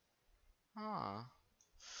 4. Ah.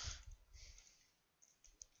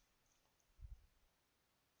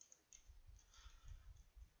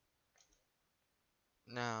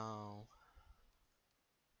 Now,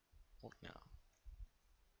 what now?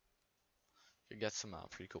 You get some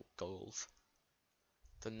pretty cool goals.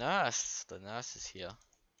 The nurse is here.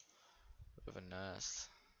 We have a nurse.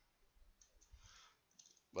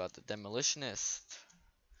 But the demolitionist.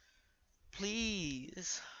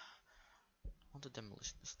 Please. I want a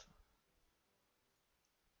demolitionist.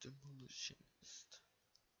 Demolitionist.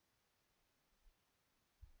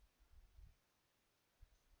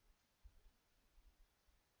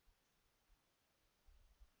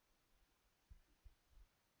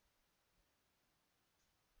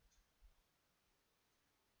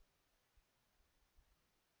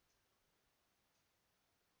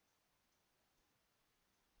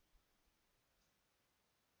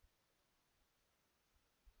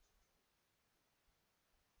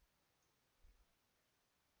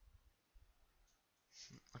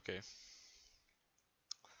 Okay.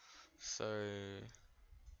 So,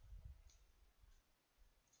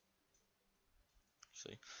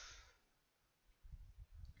 see.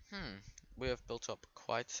 We have built up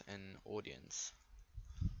quite an audience.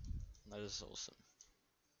 That is awesome.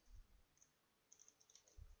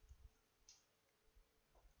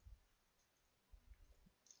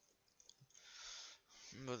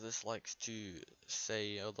 But this likes to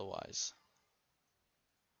say otherwise.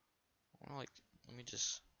 Well, like, let me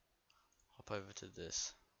just hop over to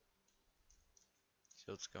this.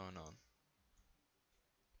 See what's going on.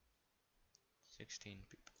 16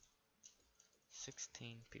 people.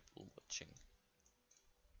 16 people watching.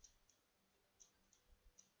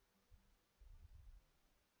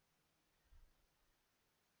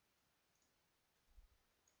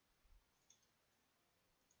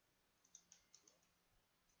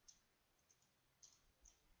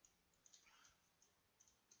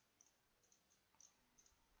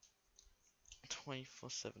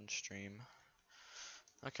 "24/7 stream."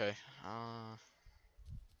 Okay,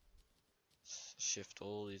 shift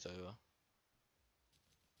all these over.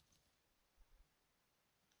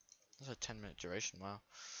 That's a 10-minute duration, wow.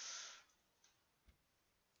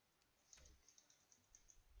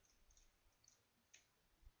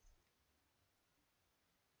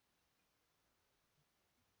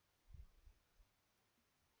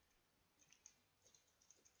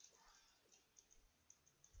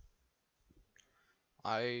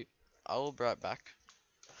 I will be right back.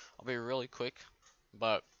 I'll be really quick,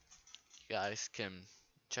 but you guys can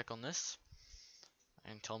check on this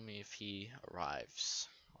and tell me if he arrives.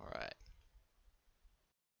 Alright.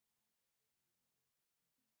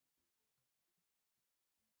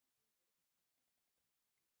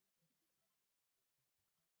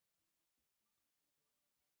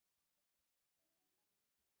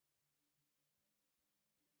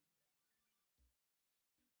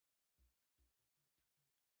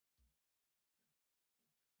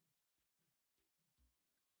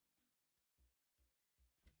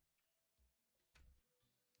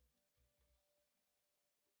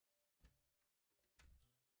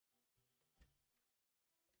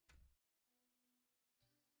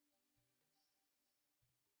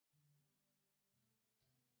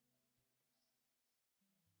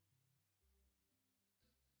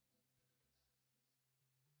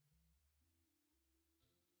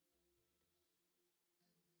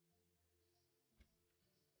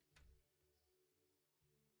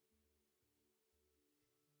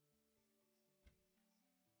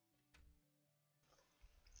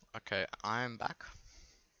 Okay, I'm back.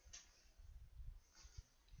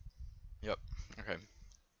 Yep, okay.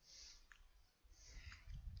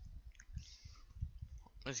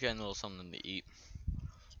 Let's get a little something to eat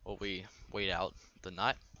while we wait out the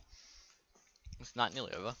night. It's not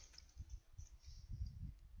nearly over.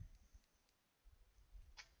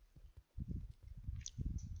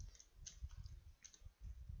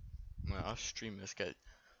 Well, our streamers get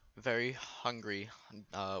very hungry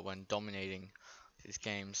when dominating these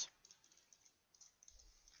games.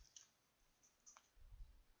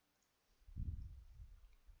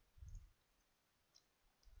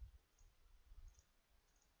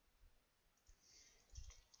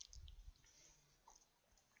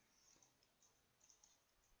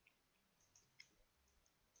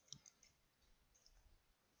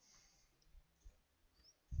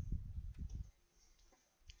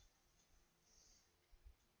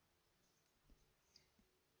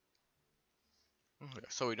 Okay,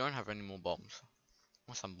 so we don't have any more bombs.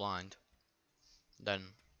 Unless I'm blind.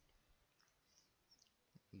 Then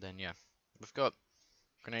yeah. We've got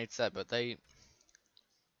grenades there, but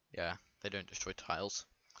yeah, they don't destroy tiles.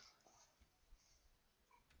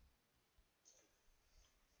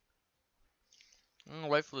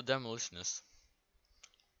 Wait for the demolitionists.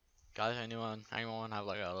 Guys, anyone have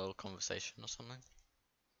like a little conversation or something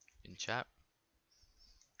in chat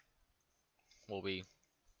while we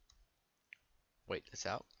wait this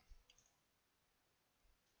out?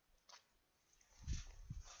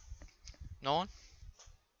 No one?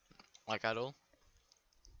 Like at all?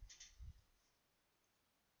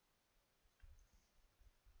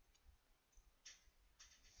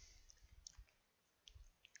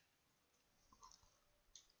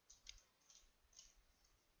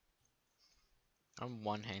 I'm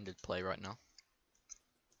one-handed play right now.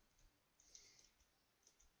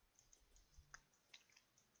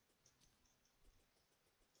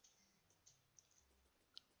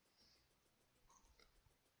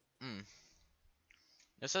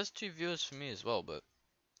 It says 2 viewers for me as well, but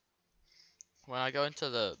when I go into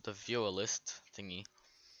the viewer list thingy,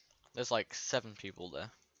 there's like 7 people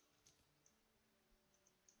there.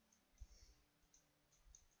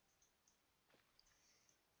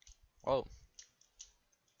 Oh,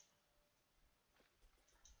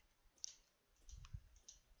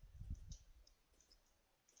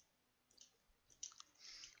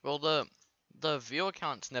 well the viewer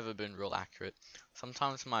count's never been real accurate.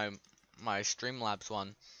 Sometimes my Streamlabs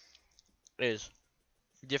one is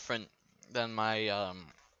different than my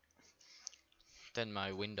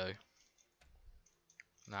window,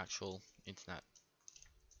 an actual internet.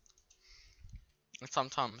 And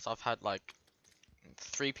sometimes I've had like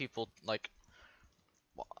 3 people like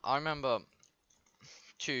I remember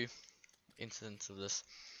 2 incidents of this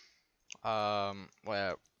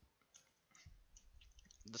where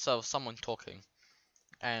there was someone talking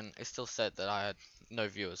and it still said that I had no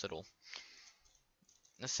viewers at all.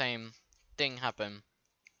 The same thing happened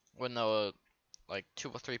when there were like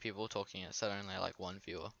 2 or 3 people talking, it said only like 1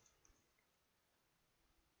 viewer.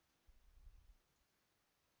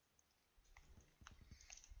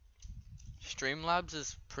 Streamlabs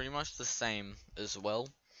is pretty much the same as well.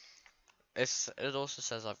 It also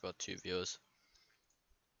says I've got 2 viewers,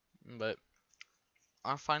 but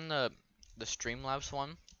I find the Streamlabs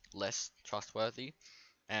one less trustworthy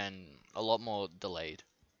and a lot more delayed.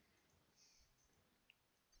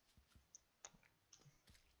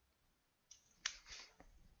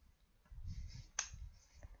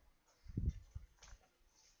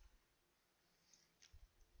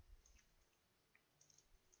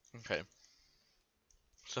 Okay,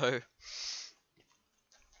 so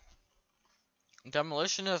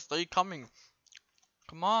demolitionists, are you coming?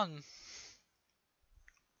 Come on!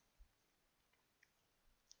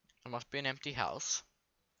 There must be an empty house.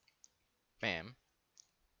 Bam.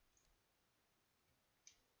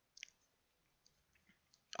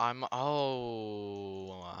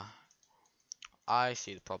 Oh, I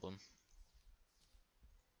see the problem.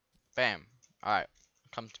 Bam. Alright,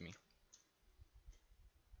 come to me.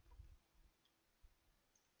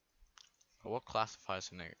 What classifies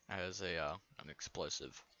as an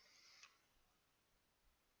explosive?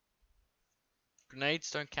 Grenades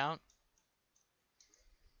don't count.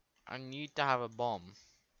 I need to have a bomb.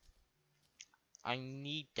 I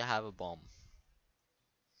need to have a bomb.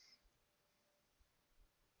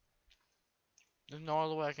 There's no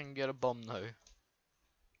other way I can get a bomb though.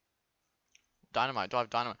 Dynamite. Do I have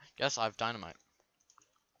dynamite? Yes, I have dynamite.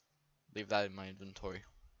 Leave that in my inventory.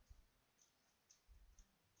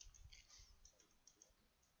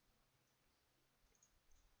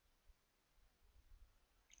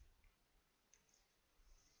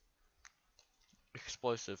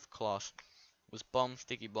 Explosive class was bomb,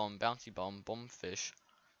 sticky bomb, bouncy bomb, bomb fish,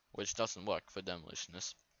 which doesn't work for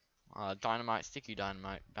demolitionists. Dynamite, sticky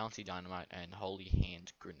dynamite, bouncy dynamite, and holy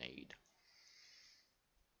hand grenade.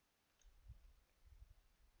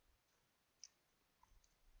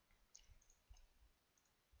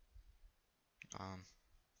 Um,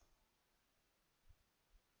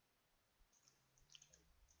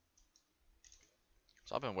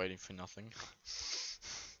 so I've been waiting for nothing.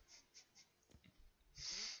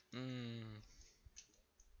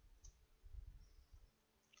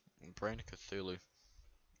 Brain of Cthulhu.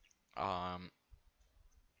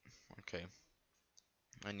 Okay.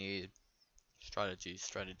 I need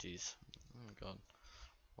strategies. Oh my god.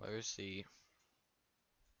 Where is the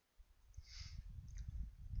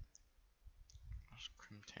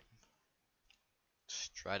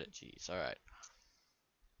strategies? Alright.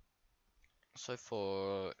 So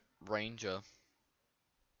for Ranger,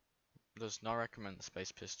 does not recommend the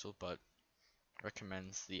Space Pistol, but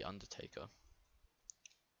recommends the Undertaker.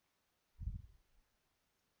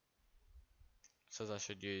 Says I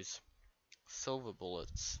should use silver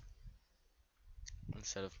bullets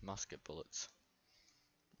instead of musket bullets.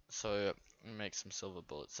 So make some silver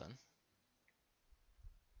bullets then.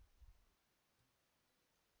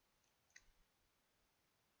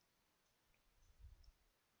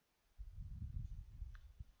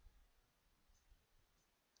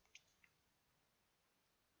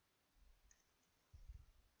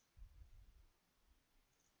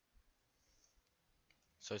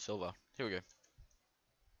 So silver. Here we go.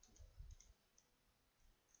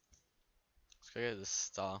 Let's go get this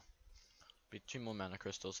star. Be 2 more mana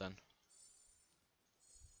crystals then.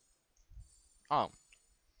 Oh,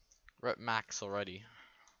 we're at max already.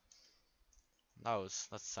 That's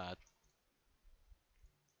sad.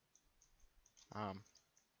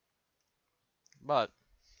 But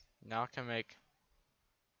now I can make.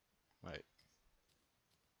 Wait.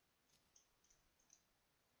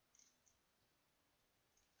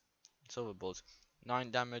 Silver bullets.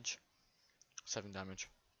 9 damage. 7 damage.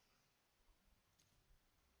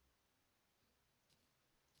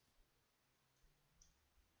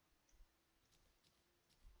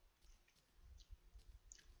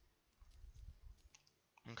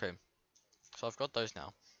 Okay, so I've got those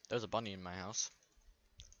now. There's a bunny in my house.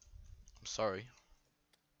 I'm sorry.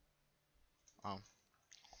 Oh,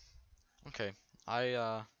 okay.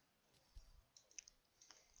 I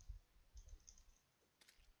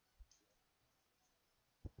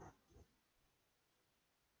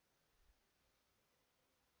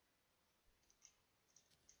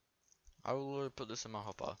I will put this in my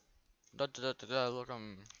hopper. Da, da, da, da, da, look,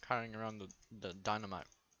 I'm carrying around the dynamite.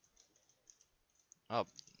 Oh,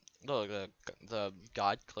 look, the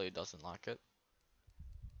guide clearly doesn't like it.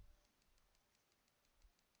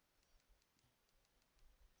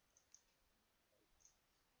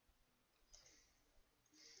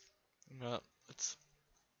 Yeah, it's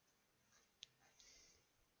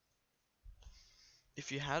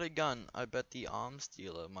if you had a gun, I bet the arms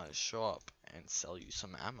dealer might show up and sell you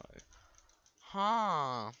some ammo.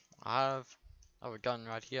 Huh? I have a gun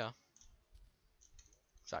right here.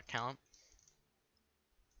 Does that count?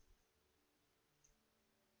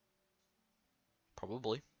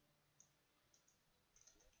 Probably.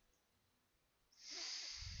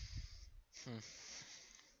 Hmm.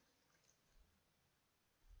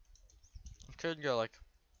 I could go like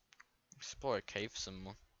explore a cave some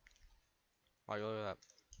more. I'll go to that.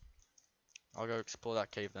 I'll go explore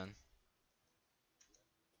that cave then.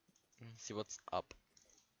 See what's up.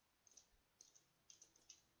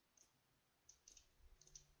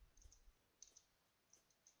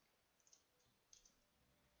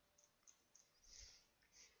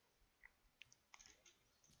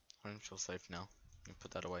 I feel safe now.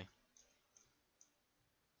 Put that away.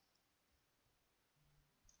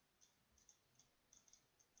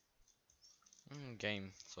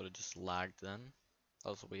 Game sort of just lagged then.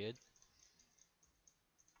 That was weird.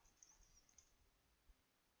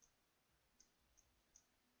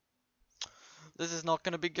 This is not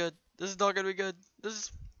gonna be good. This is not gonna be good. This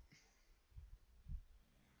is.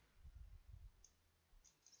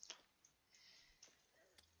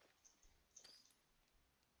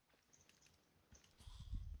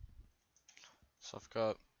 So I've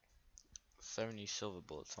got 70 silver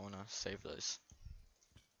bullets. I wanna save those.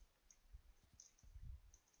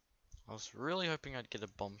 I was really hoping I'd get a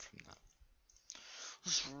bomb from that. I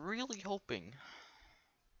was really hoping.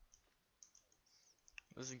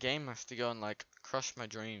 This game has to go and like crush my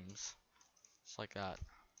dreams. It's like that.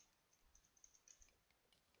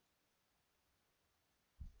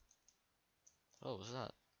 Oh, what was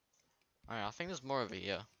that? Alright, I think there's more over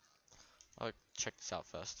here. I'll check this out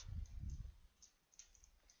first.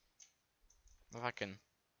 If I can.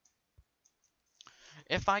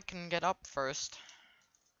 If I can get up first.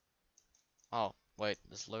 Oh, wait,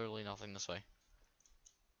 there's literally nothing this way.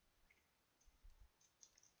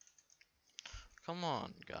 Come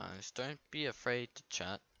on, guys, don't be afraid to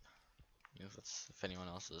chat. If anyone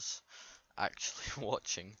else is actually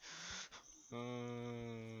watching.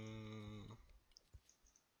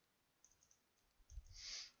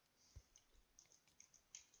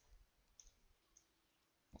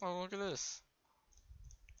 Oh, look at this.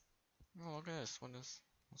 Oh, look at this.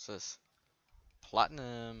 What's this?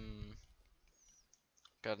 Platinum.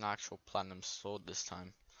 Got an actual platinum sword this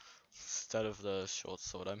time. Instead of the short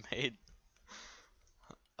sword I made.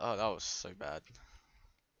 Oh, that was so bad.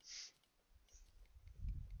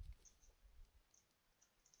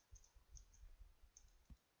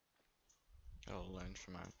 Gotta learn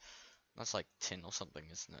from my. That's like tin or something,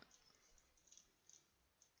 isn't it?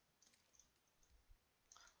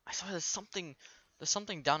 I saw there's something. There's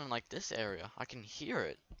something down in like this area. I can hear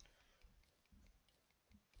it.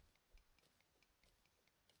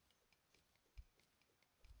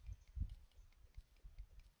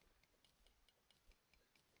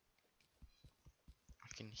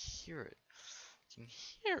 I can hear it. I can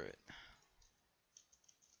hear it.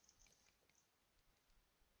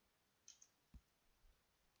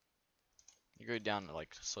 You go down to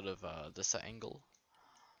like sort of this angle.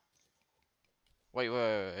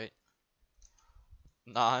 Wait.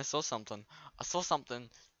 Nah, I saw something. I saw something.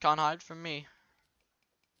 Can't hide from me.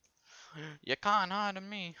 You can't hide from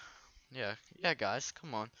me. Yeah, guys,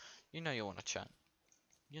 come on. You know you want to chat.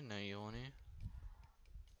 You know you want to.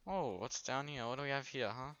 Oh, what's down here? What do we have here,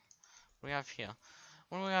 huh? What do we have here?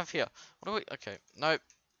 What do we have here? What do we? Okay, nope,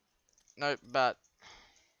 nope, bad.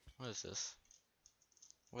 What is this?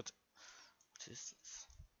 What is this?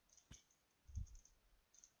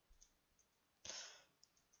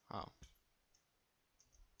 Oh, I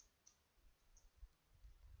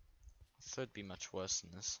thought it'd be much worse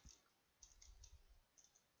than this.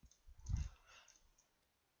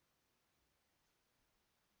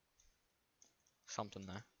 Something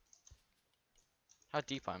there. How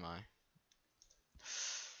deep am I?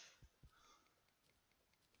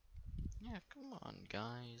 Yeah, come on,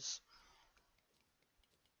 guys.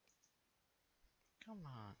 Come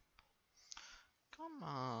on. Come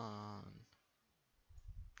on.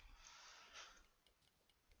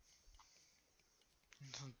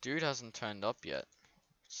 Dude hasn't turned up yet.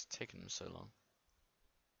 It's taking him so long.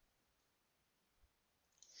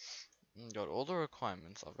 Got all the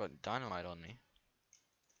requirements. I've got dynamite on me.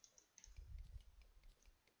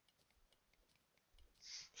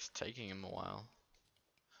 It's taking him a while.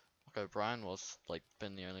 Okay, Brian was like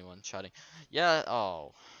been the only one chatting. Yeah.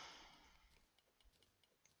 Oh,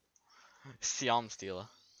 it's the arm stealer.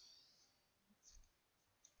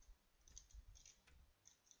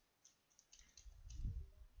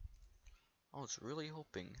 I was really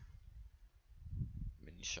hoping.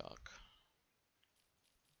 Mini shark.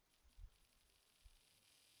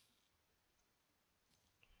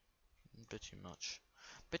 Bit too much.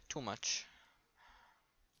 Bit too much.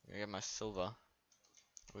 I'm gonna get my silver.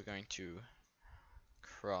 We're going to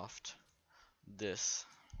craft this.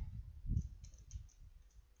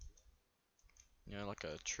 You know, like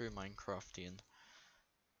a true Minecraftian.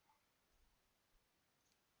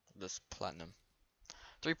 This platinum.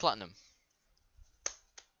 3 platinum.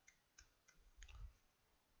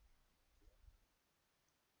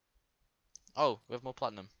 Oh, we have more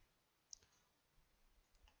platinum.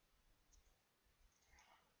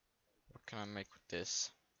 What can I make with this?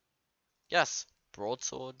 Yes!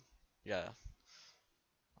 Broadsword? Yeah.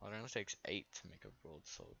 Oh, it only takes 8 to make a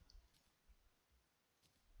broadsword.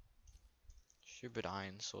 Stupid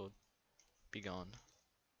iron sword. Be gone.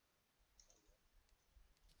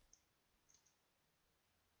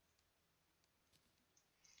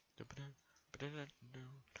 I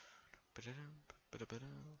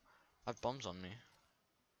have bombs on me.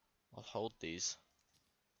 I'll hold these.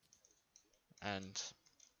 And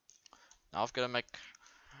now I've got to make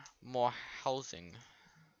more housing.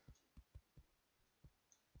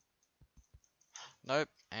 Nope.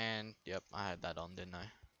 And yep, I had that on, didn't I?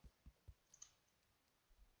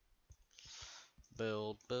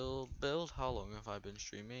 Build, build, build. How long have I been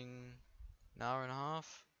streaming? An hour and a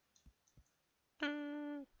half?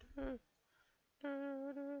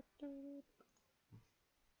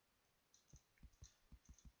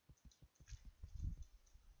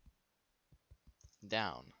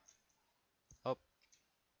 Down. Up,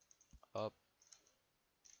 up.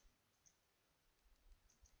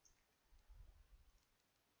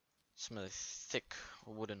 Some of the thick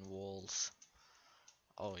wooden walls.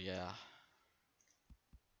 Oh yeah.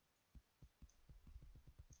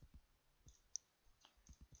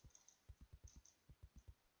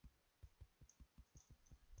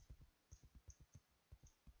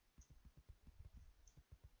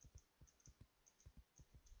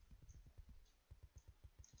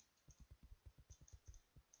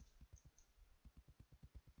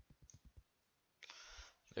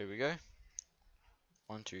 There we go.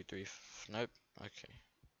 1, 2, 3. Nope. Okay.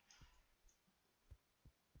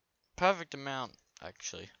 Perfect amount,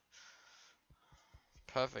 actually.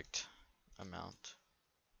 Perfect amount.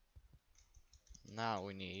 Now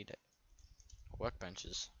we need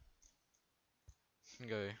workbenches.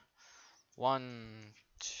 Go 1,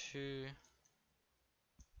 2,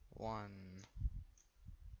 1.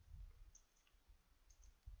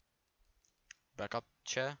 Backup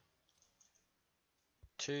chair.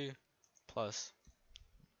 2 plus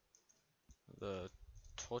the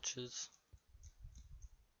torches.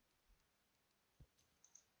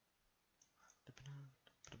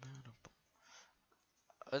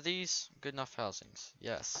 Are these good enough housings?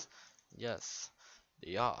 Yes. Yes.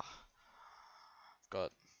 They are.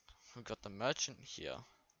 Got we've got the merchant here.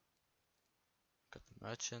 Got the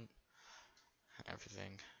merchant and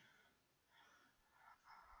everything.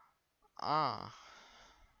 Ah,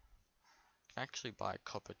 can actually buy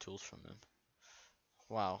copper tools from him.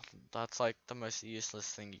 Wow, that's like the most useless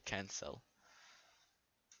thing you can sell.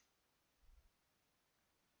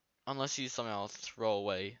 Unless you somehow throw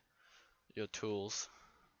away your tools.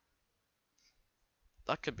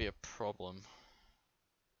 That could be a problem.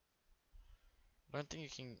 I don't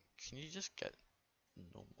think you can you just get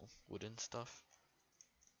normal wooden stuff?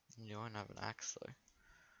 You don't have an axe though.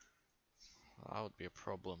 That would be a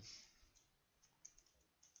problem.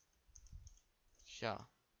 Yeah.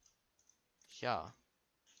 Yeah.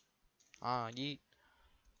 Ah, yeet.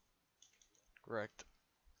 Correct.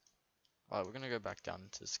 Alright, we're gonna go back down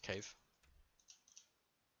into this cave.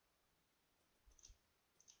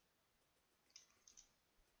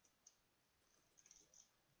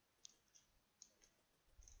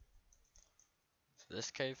 So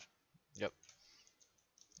this cave? Yep.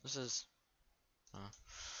 This is...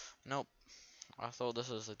 nope. I thought this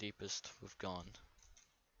was the deepest we've gone.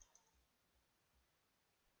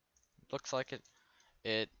 looks like it.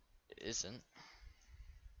 It isn't.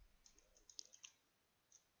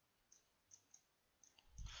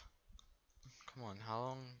 Come on, how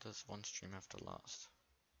long does one stream have to last?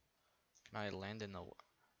 Can I land in the...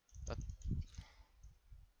 That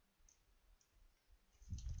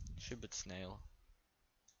stupid snail.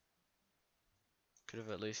 Could have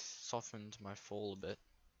at least softened my fall a bit.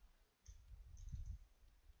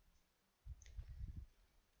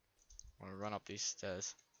 I'm gonna run up these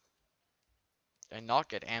stairs. And not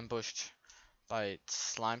get ambushed by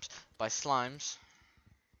slimes.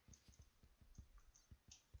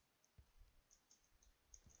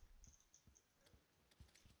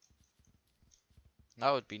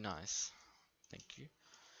 That would be nice. Thank you.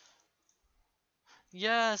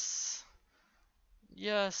 Yes!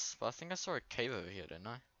 Yes! But I think I saw a cave over here, didn't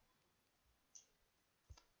I?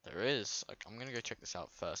 There is. Like, I'm gonna go check this out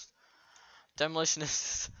first. Demolition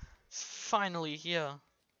is finally here.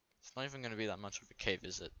 It's not even gonna be that much of a cave,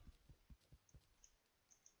 is it?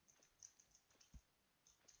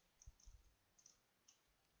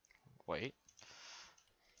 Wait.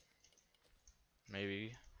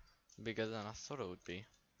 Maybe bigger than I thought it would be.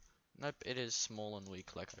 Nope, it is small and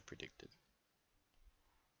weak like I predicted.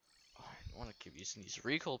 Oh, I want to keep using these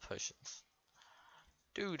recall potions.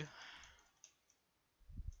 Dude.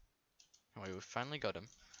 Anyway, we finally got him.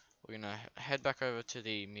 We're gonna head back over to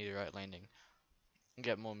the meteorite landing and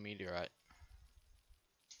get more meteorite.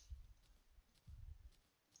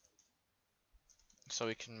 So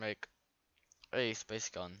we can make a space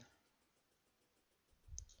gun.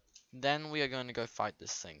 Then we are going to go fight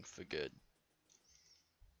this thing for good.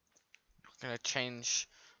 We're gonna change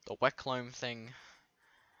the Weclome thing.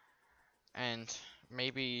 And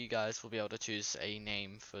maybe you guys will be able to choose a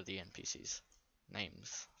name for the NPCs.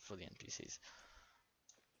 Names for the NPCs.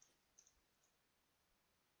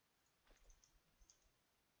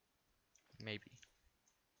 Maybe.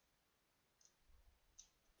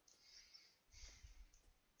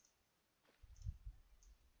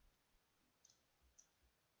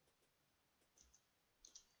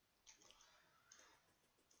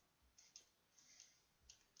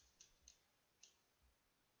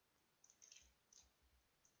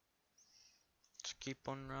 Just keep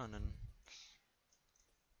on running.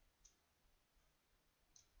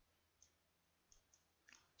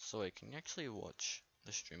 So wait, can you actually watch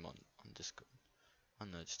the stream on Discord? Oh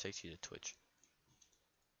no, it just takes you to Twitch.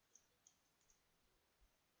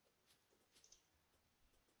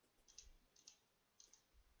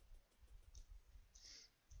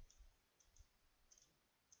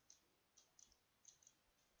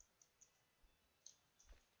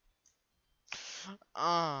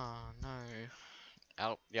 Ah, no.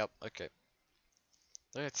 Out, yep, okay.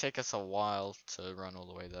 It's gonna take us a while to run all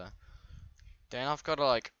the way there. Then I've gotta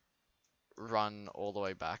like run all the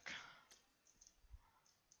way back.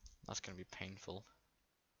 That's gonna be painful.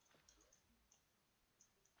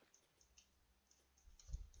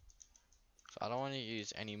 So I don't want to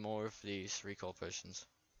use any more of these recall potions.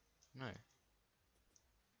 No.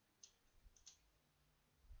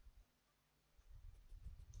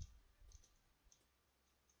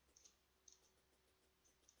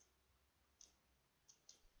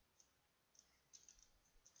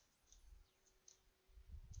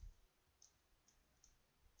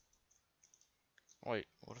 Wait,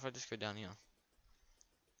 what if I just go down here?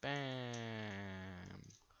 Bam.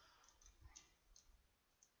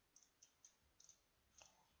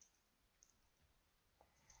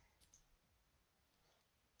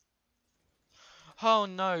 Oh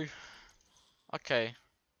no. Okay.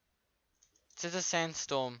 It is a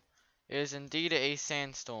sandstorm. It is indeed a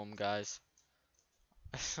sandstorm, guys.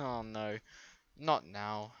 Oh no. Not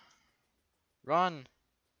now. Run!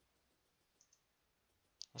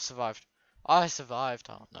 I survived. I survived.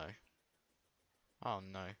 Oh no. Oh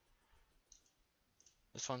no.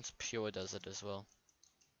 This one's pure desert as well.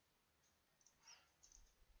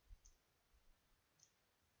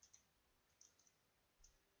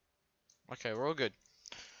 Okay, we're all good.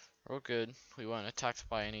 We're all good. We weren't attacked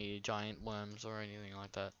by any giant worms or anything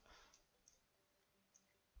like that.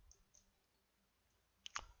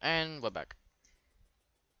 And we're back.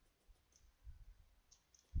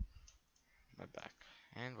 We're back.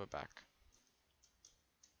 And we're back.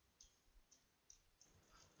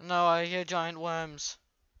 No, I hear giant worms.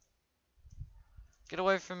 Get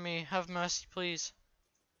away from me. Have mercy, please.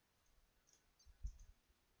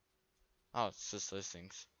 Oh, it's just those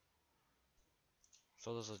things.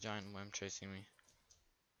 So there's a giant worm chasing me.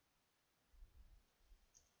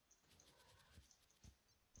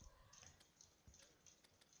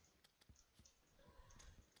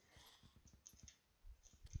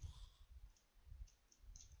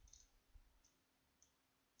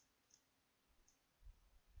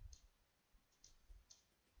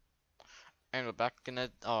 And we're back in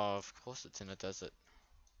it. Oh, of course it's in a desert.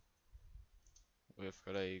 We've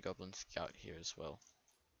got a goblin scout here as well.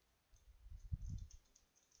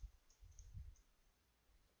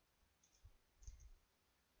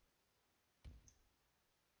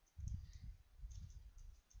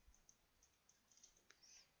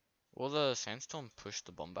 Will the sandstorm push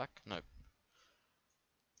the bomb back? No.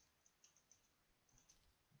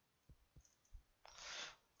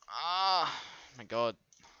 Ah, my god.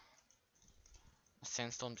 The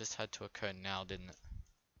sandstorm just had to occur now, didn't it?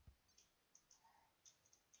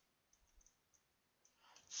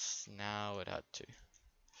 Now it had to.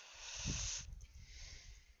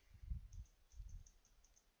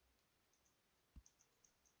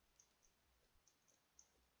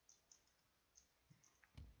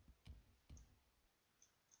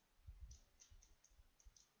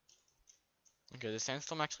 Okay, the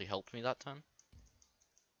sandstorm actually helped me that time.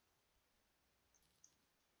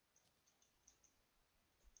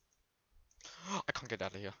 I can't get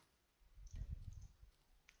out of here.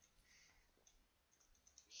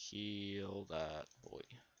 Heal that boy.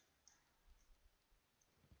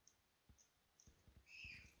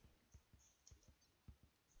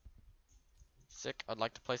 Sick. I'd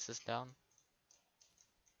like to place this down.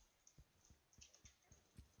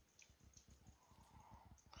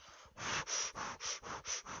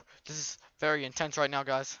 This is very intense right now,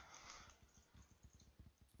 guys.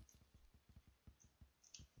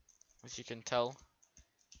 As you can tell,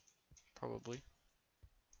 probably.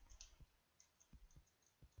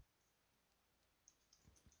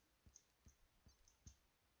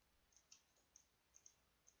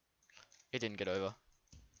 It didn't get over.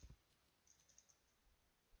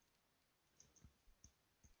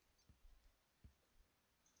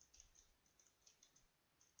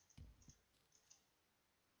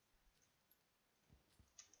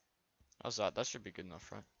 How's that? That should be good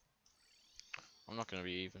enough, right? I'm not gonna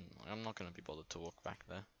be bothered to walk back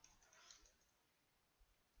there.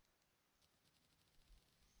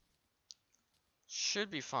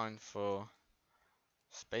 Should be fine for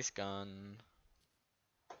space gun.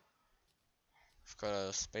 I've got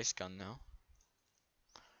a space gun now.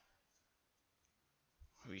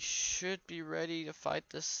 We should be ready to fight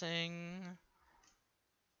this thing.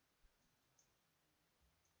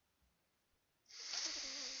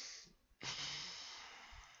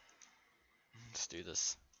 Let's do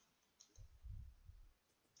this.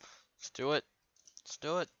 Let's do it. Let's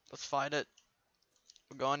do it. Let's fight it.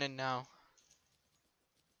 We're going in now.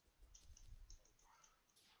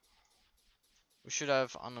 We should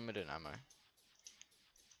have unlimited ammo.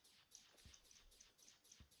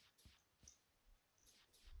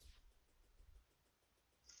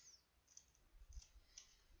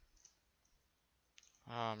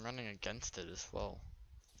 I'm running against it as well.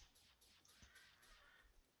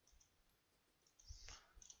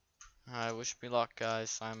 Alright, wish me luck,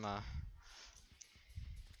 guys. I'm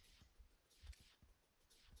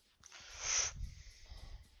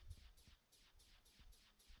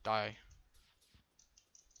die.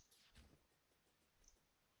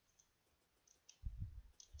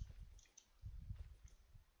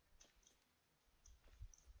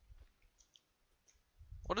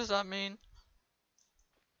 What does that mean?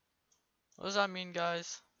 What does that mean,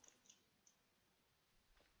 guys?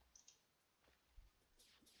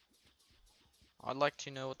 I'd like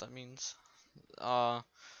to know what that means.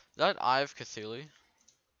 That Eye of Cthulhu?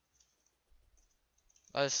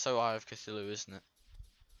 That is so Eye of Cthulhu, isn't it?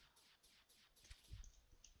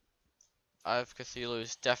 Eye of Cthulhu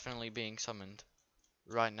is definitely being summoned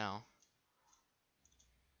right now.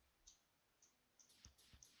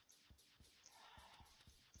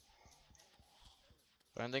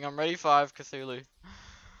 I don't think I'm ready for Eye of Cthulhu.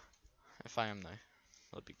 If I am though,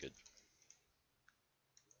 that'll be good.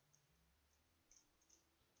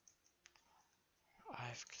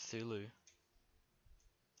 Eye of Cthulhu.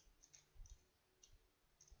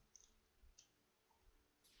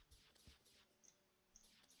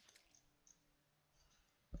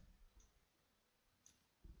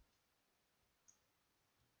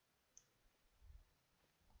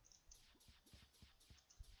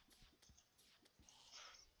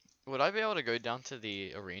 Would I be able to go down to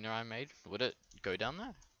the arena I made? Would it go down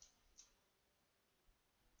there?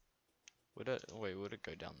 Would it? Wait, would it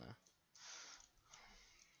go down there?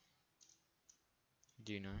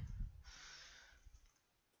 Do you know?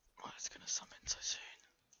 Oh, it's gonna summon so soon.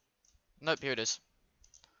 Nope, here it is.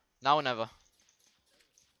 Now or never.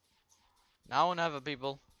 Now or never,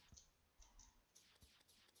 people.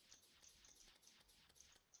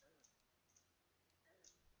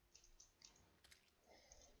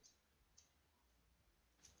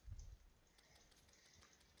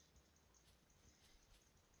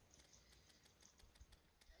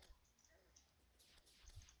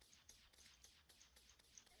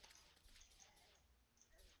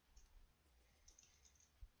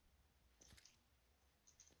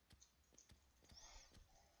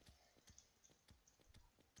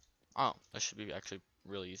 Oh, that should be actually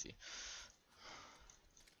really easy.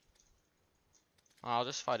 I'll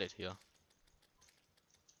just fight it here.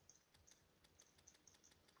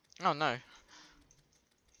 Oh no.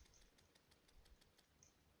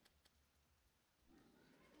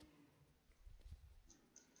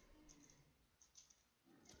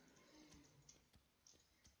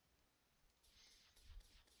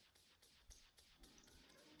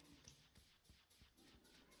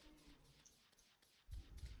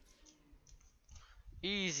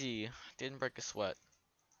 Easy. Didn't break a sweat.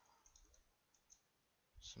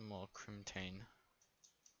 Some more crimtane.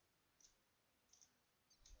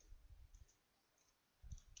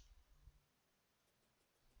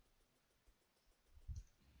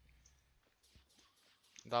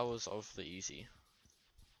 That was awfully easy.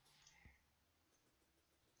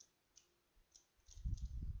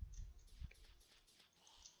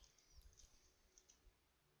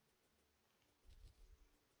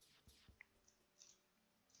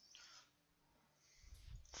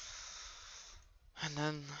 And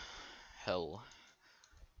then hell.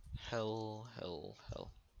 Hell, hell,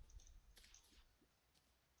 hell.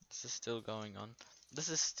 This is still going on. This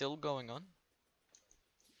is still going on?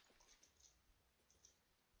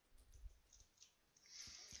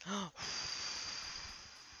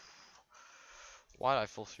 Why did I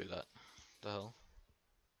fall through that? The hell?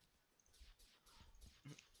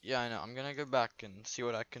 Yeah, I know. I'm gonna go back and see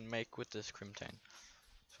what I can make with this crimtane.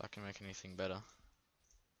 If I can make anything better.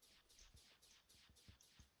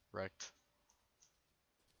 Right.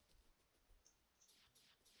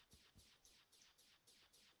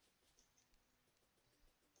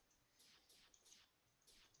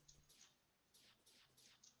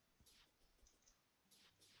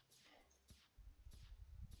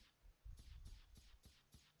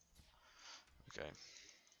 Okay.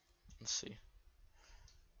 Let's see.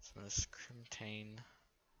 So this crimtane.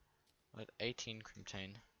 At 18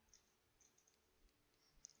 crimtane.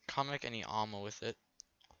 Can't make any armor with it.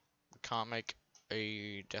 We can't make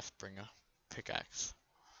a Deathbringer pickaxe.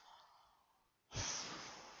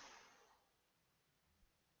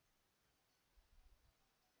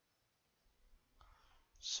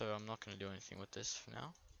 So I'm not gonna do anything with this for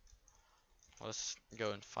now. Let's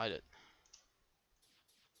go and fight it.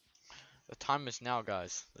 The time is now,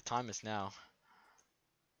 guys. The time is now.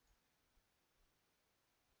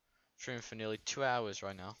 Streaming for nearly 2 hours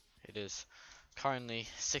right now. It is currently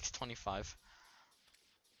 6:25.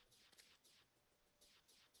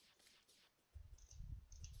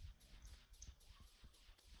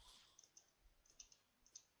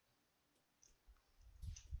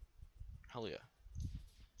 Hell yeah.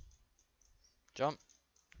 Jump.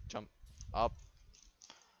 Jump up.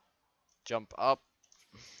 Jump up.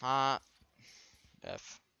 Ah.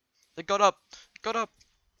 F. They got up. Got up.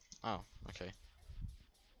 Oh, okay.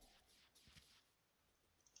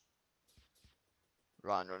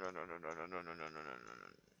 Run, run, run, run, run, run, run, run, run, run, run,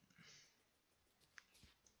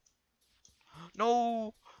 run.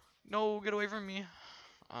 No! No, get away from me.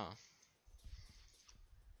 Oh.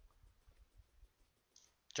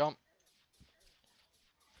 Jump.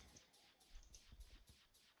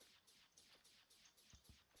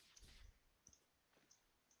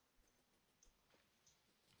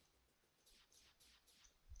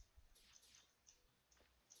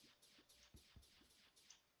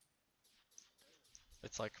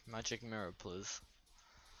 It's like magic mirror, please.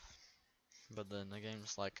 But then the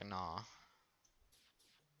game's like, nah.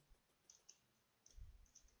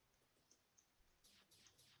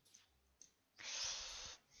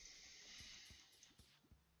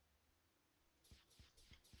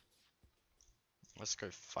 Let's go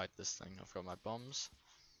fight this thing. I've got my bombs.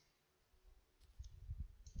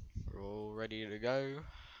 We're all ready to go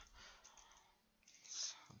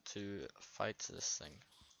to fight this thing.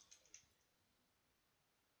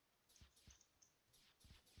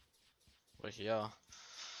 We're here.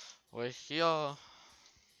 We're here.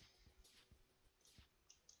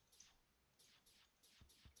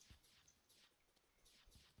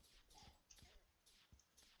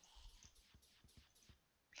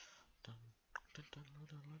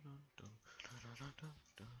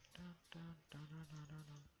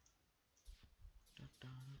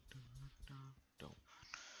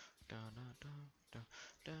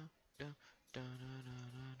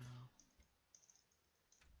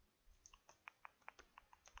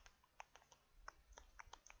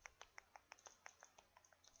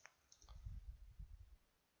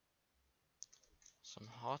 Some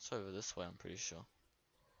hearts over this way, I'm pretty sure.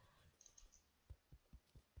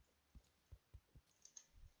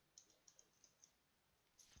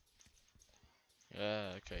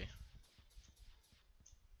 Yeah, okay.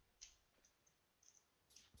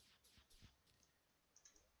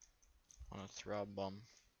 throw a bomb.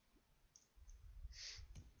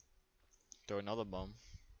 Throw another bomb.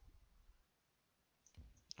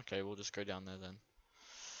 Okay, we'll just go down there then.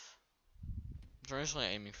 I was originally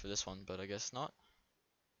aiming for this one, but I guess not.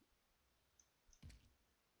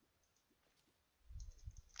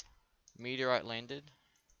 Meteorite landed.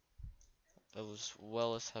 As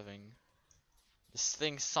well as having this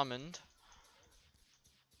thing summoned.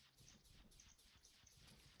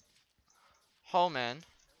 Oh man,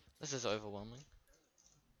 this is overwhelming.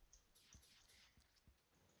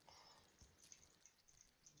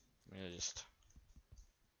 I'm gonna just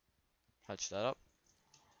patch that up.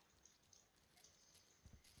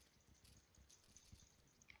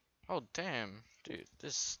 Oh damn, dude,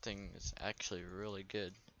 this thing is actually really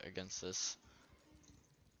good against this.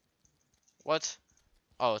 What?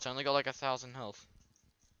 Oh, it's only got like 1,000 health.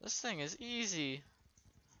 This thing is easy.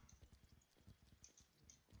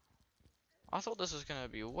 I thought this was gonna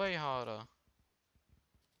be way harder.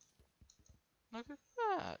 Look at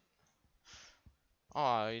that. Oh,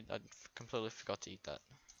 I completely forgot to eat that.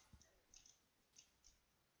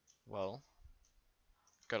 Well,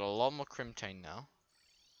 got a lot more crimtane now.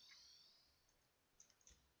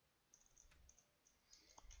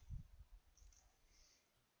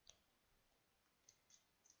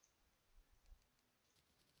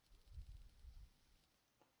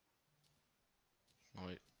 Oh,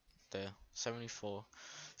 wait, there, 74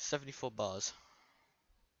 bars.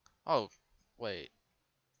 Oh, wait,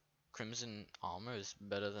 crimson armor is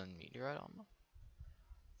better than meteorite armor?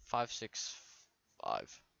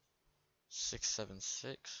 565,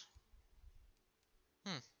 676.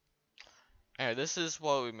 Anyway, this is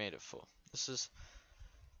what we made it for. This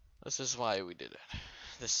is why we did it.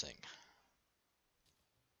 This thing.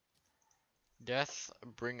 Death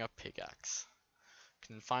Bringer Pickaxe.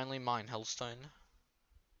 Can finally mine hellstone.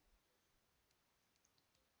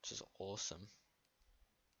 Which is awesome.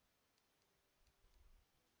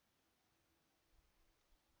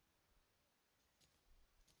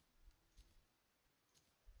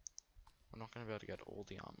 I'm not gonna be able to get all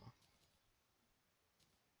the armor.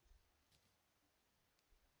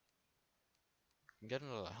 I can get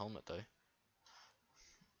another helmet though.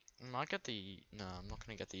 I might get the no, I'm not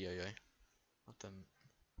gonna get the yo-yo. Not the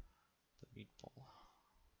meatball.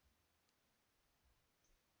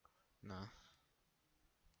 No.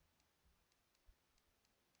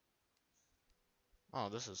 Oh,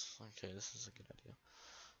 this is okay, this is a good idea.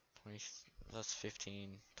 20 that's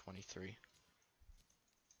 15, 23.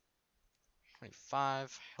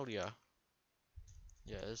 25, hell yeah.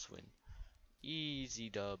 Yeah, this win. Easy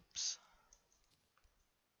dubs.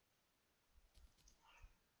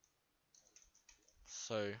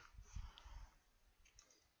 So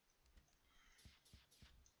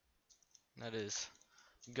that is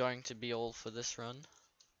going to be all for this run.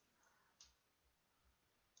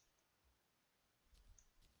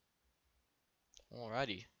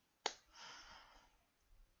 Alrighty.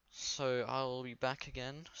 So I will be back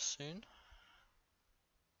again soon.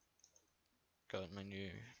 Got my new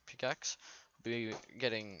pickaxe. Be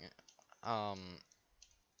getting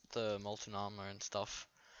the molten armor and stuff.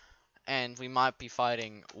 And we might be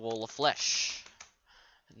fighting Wall of Flesh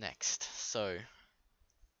next. So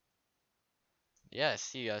yeah,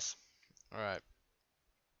 see you guys. Alright.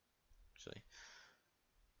 Actually.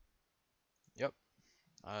 Yep.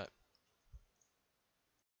 Alright.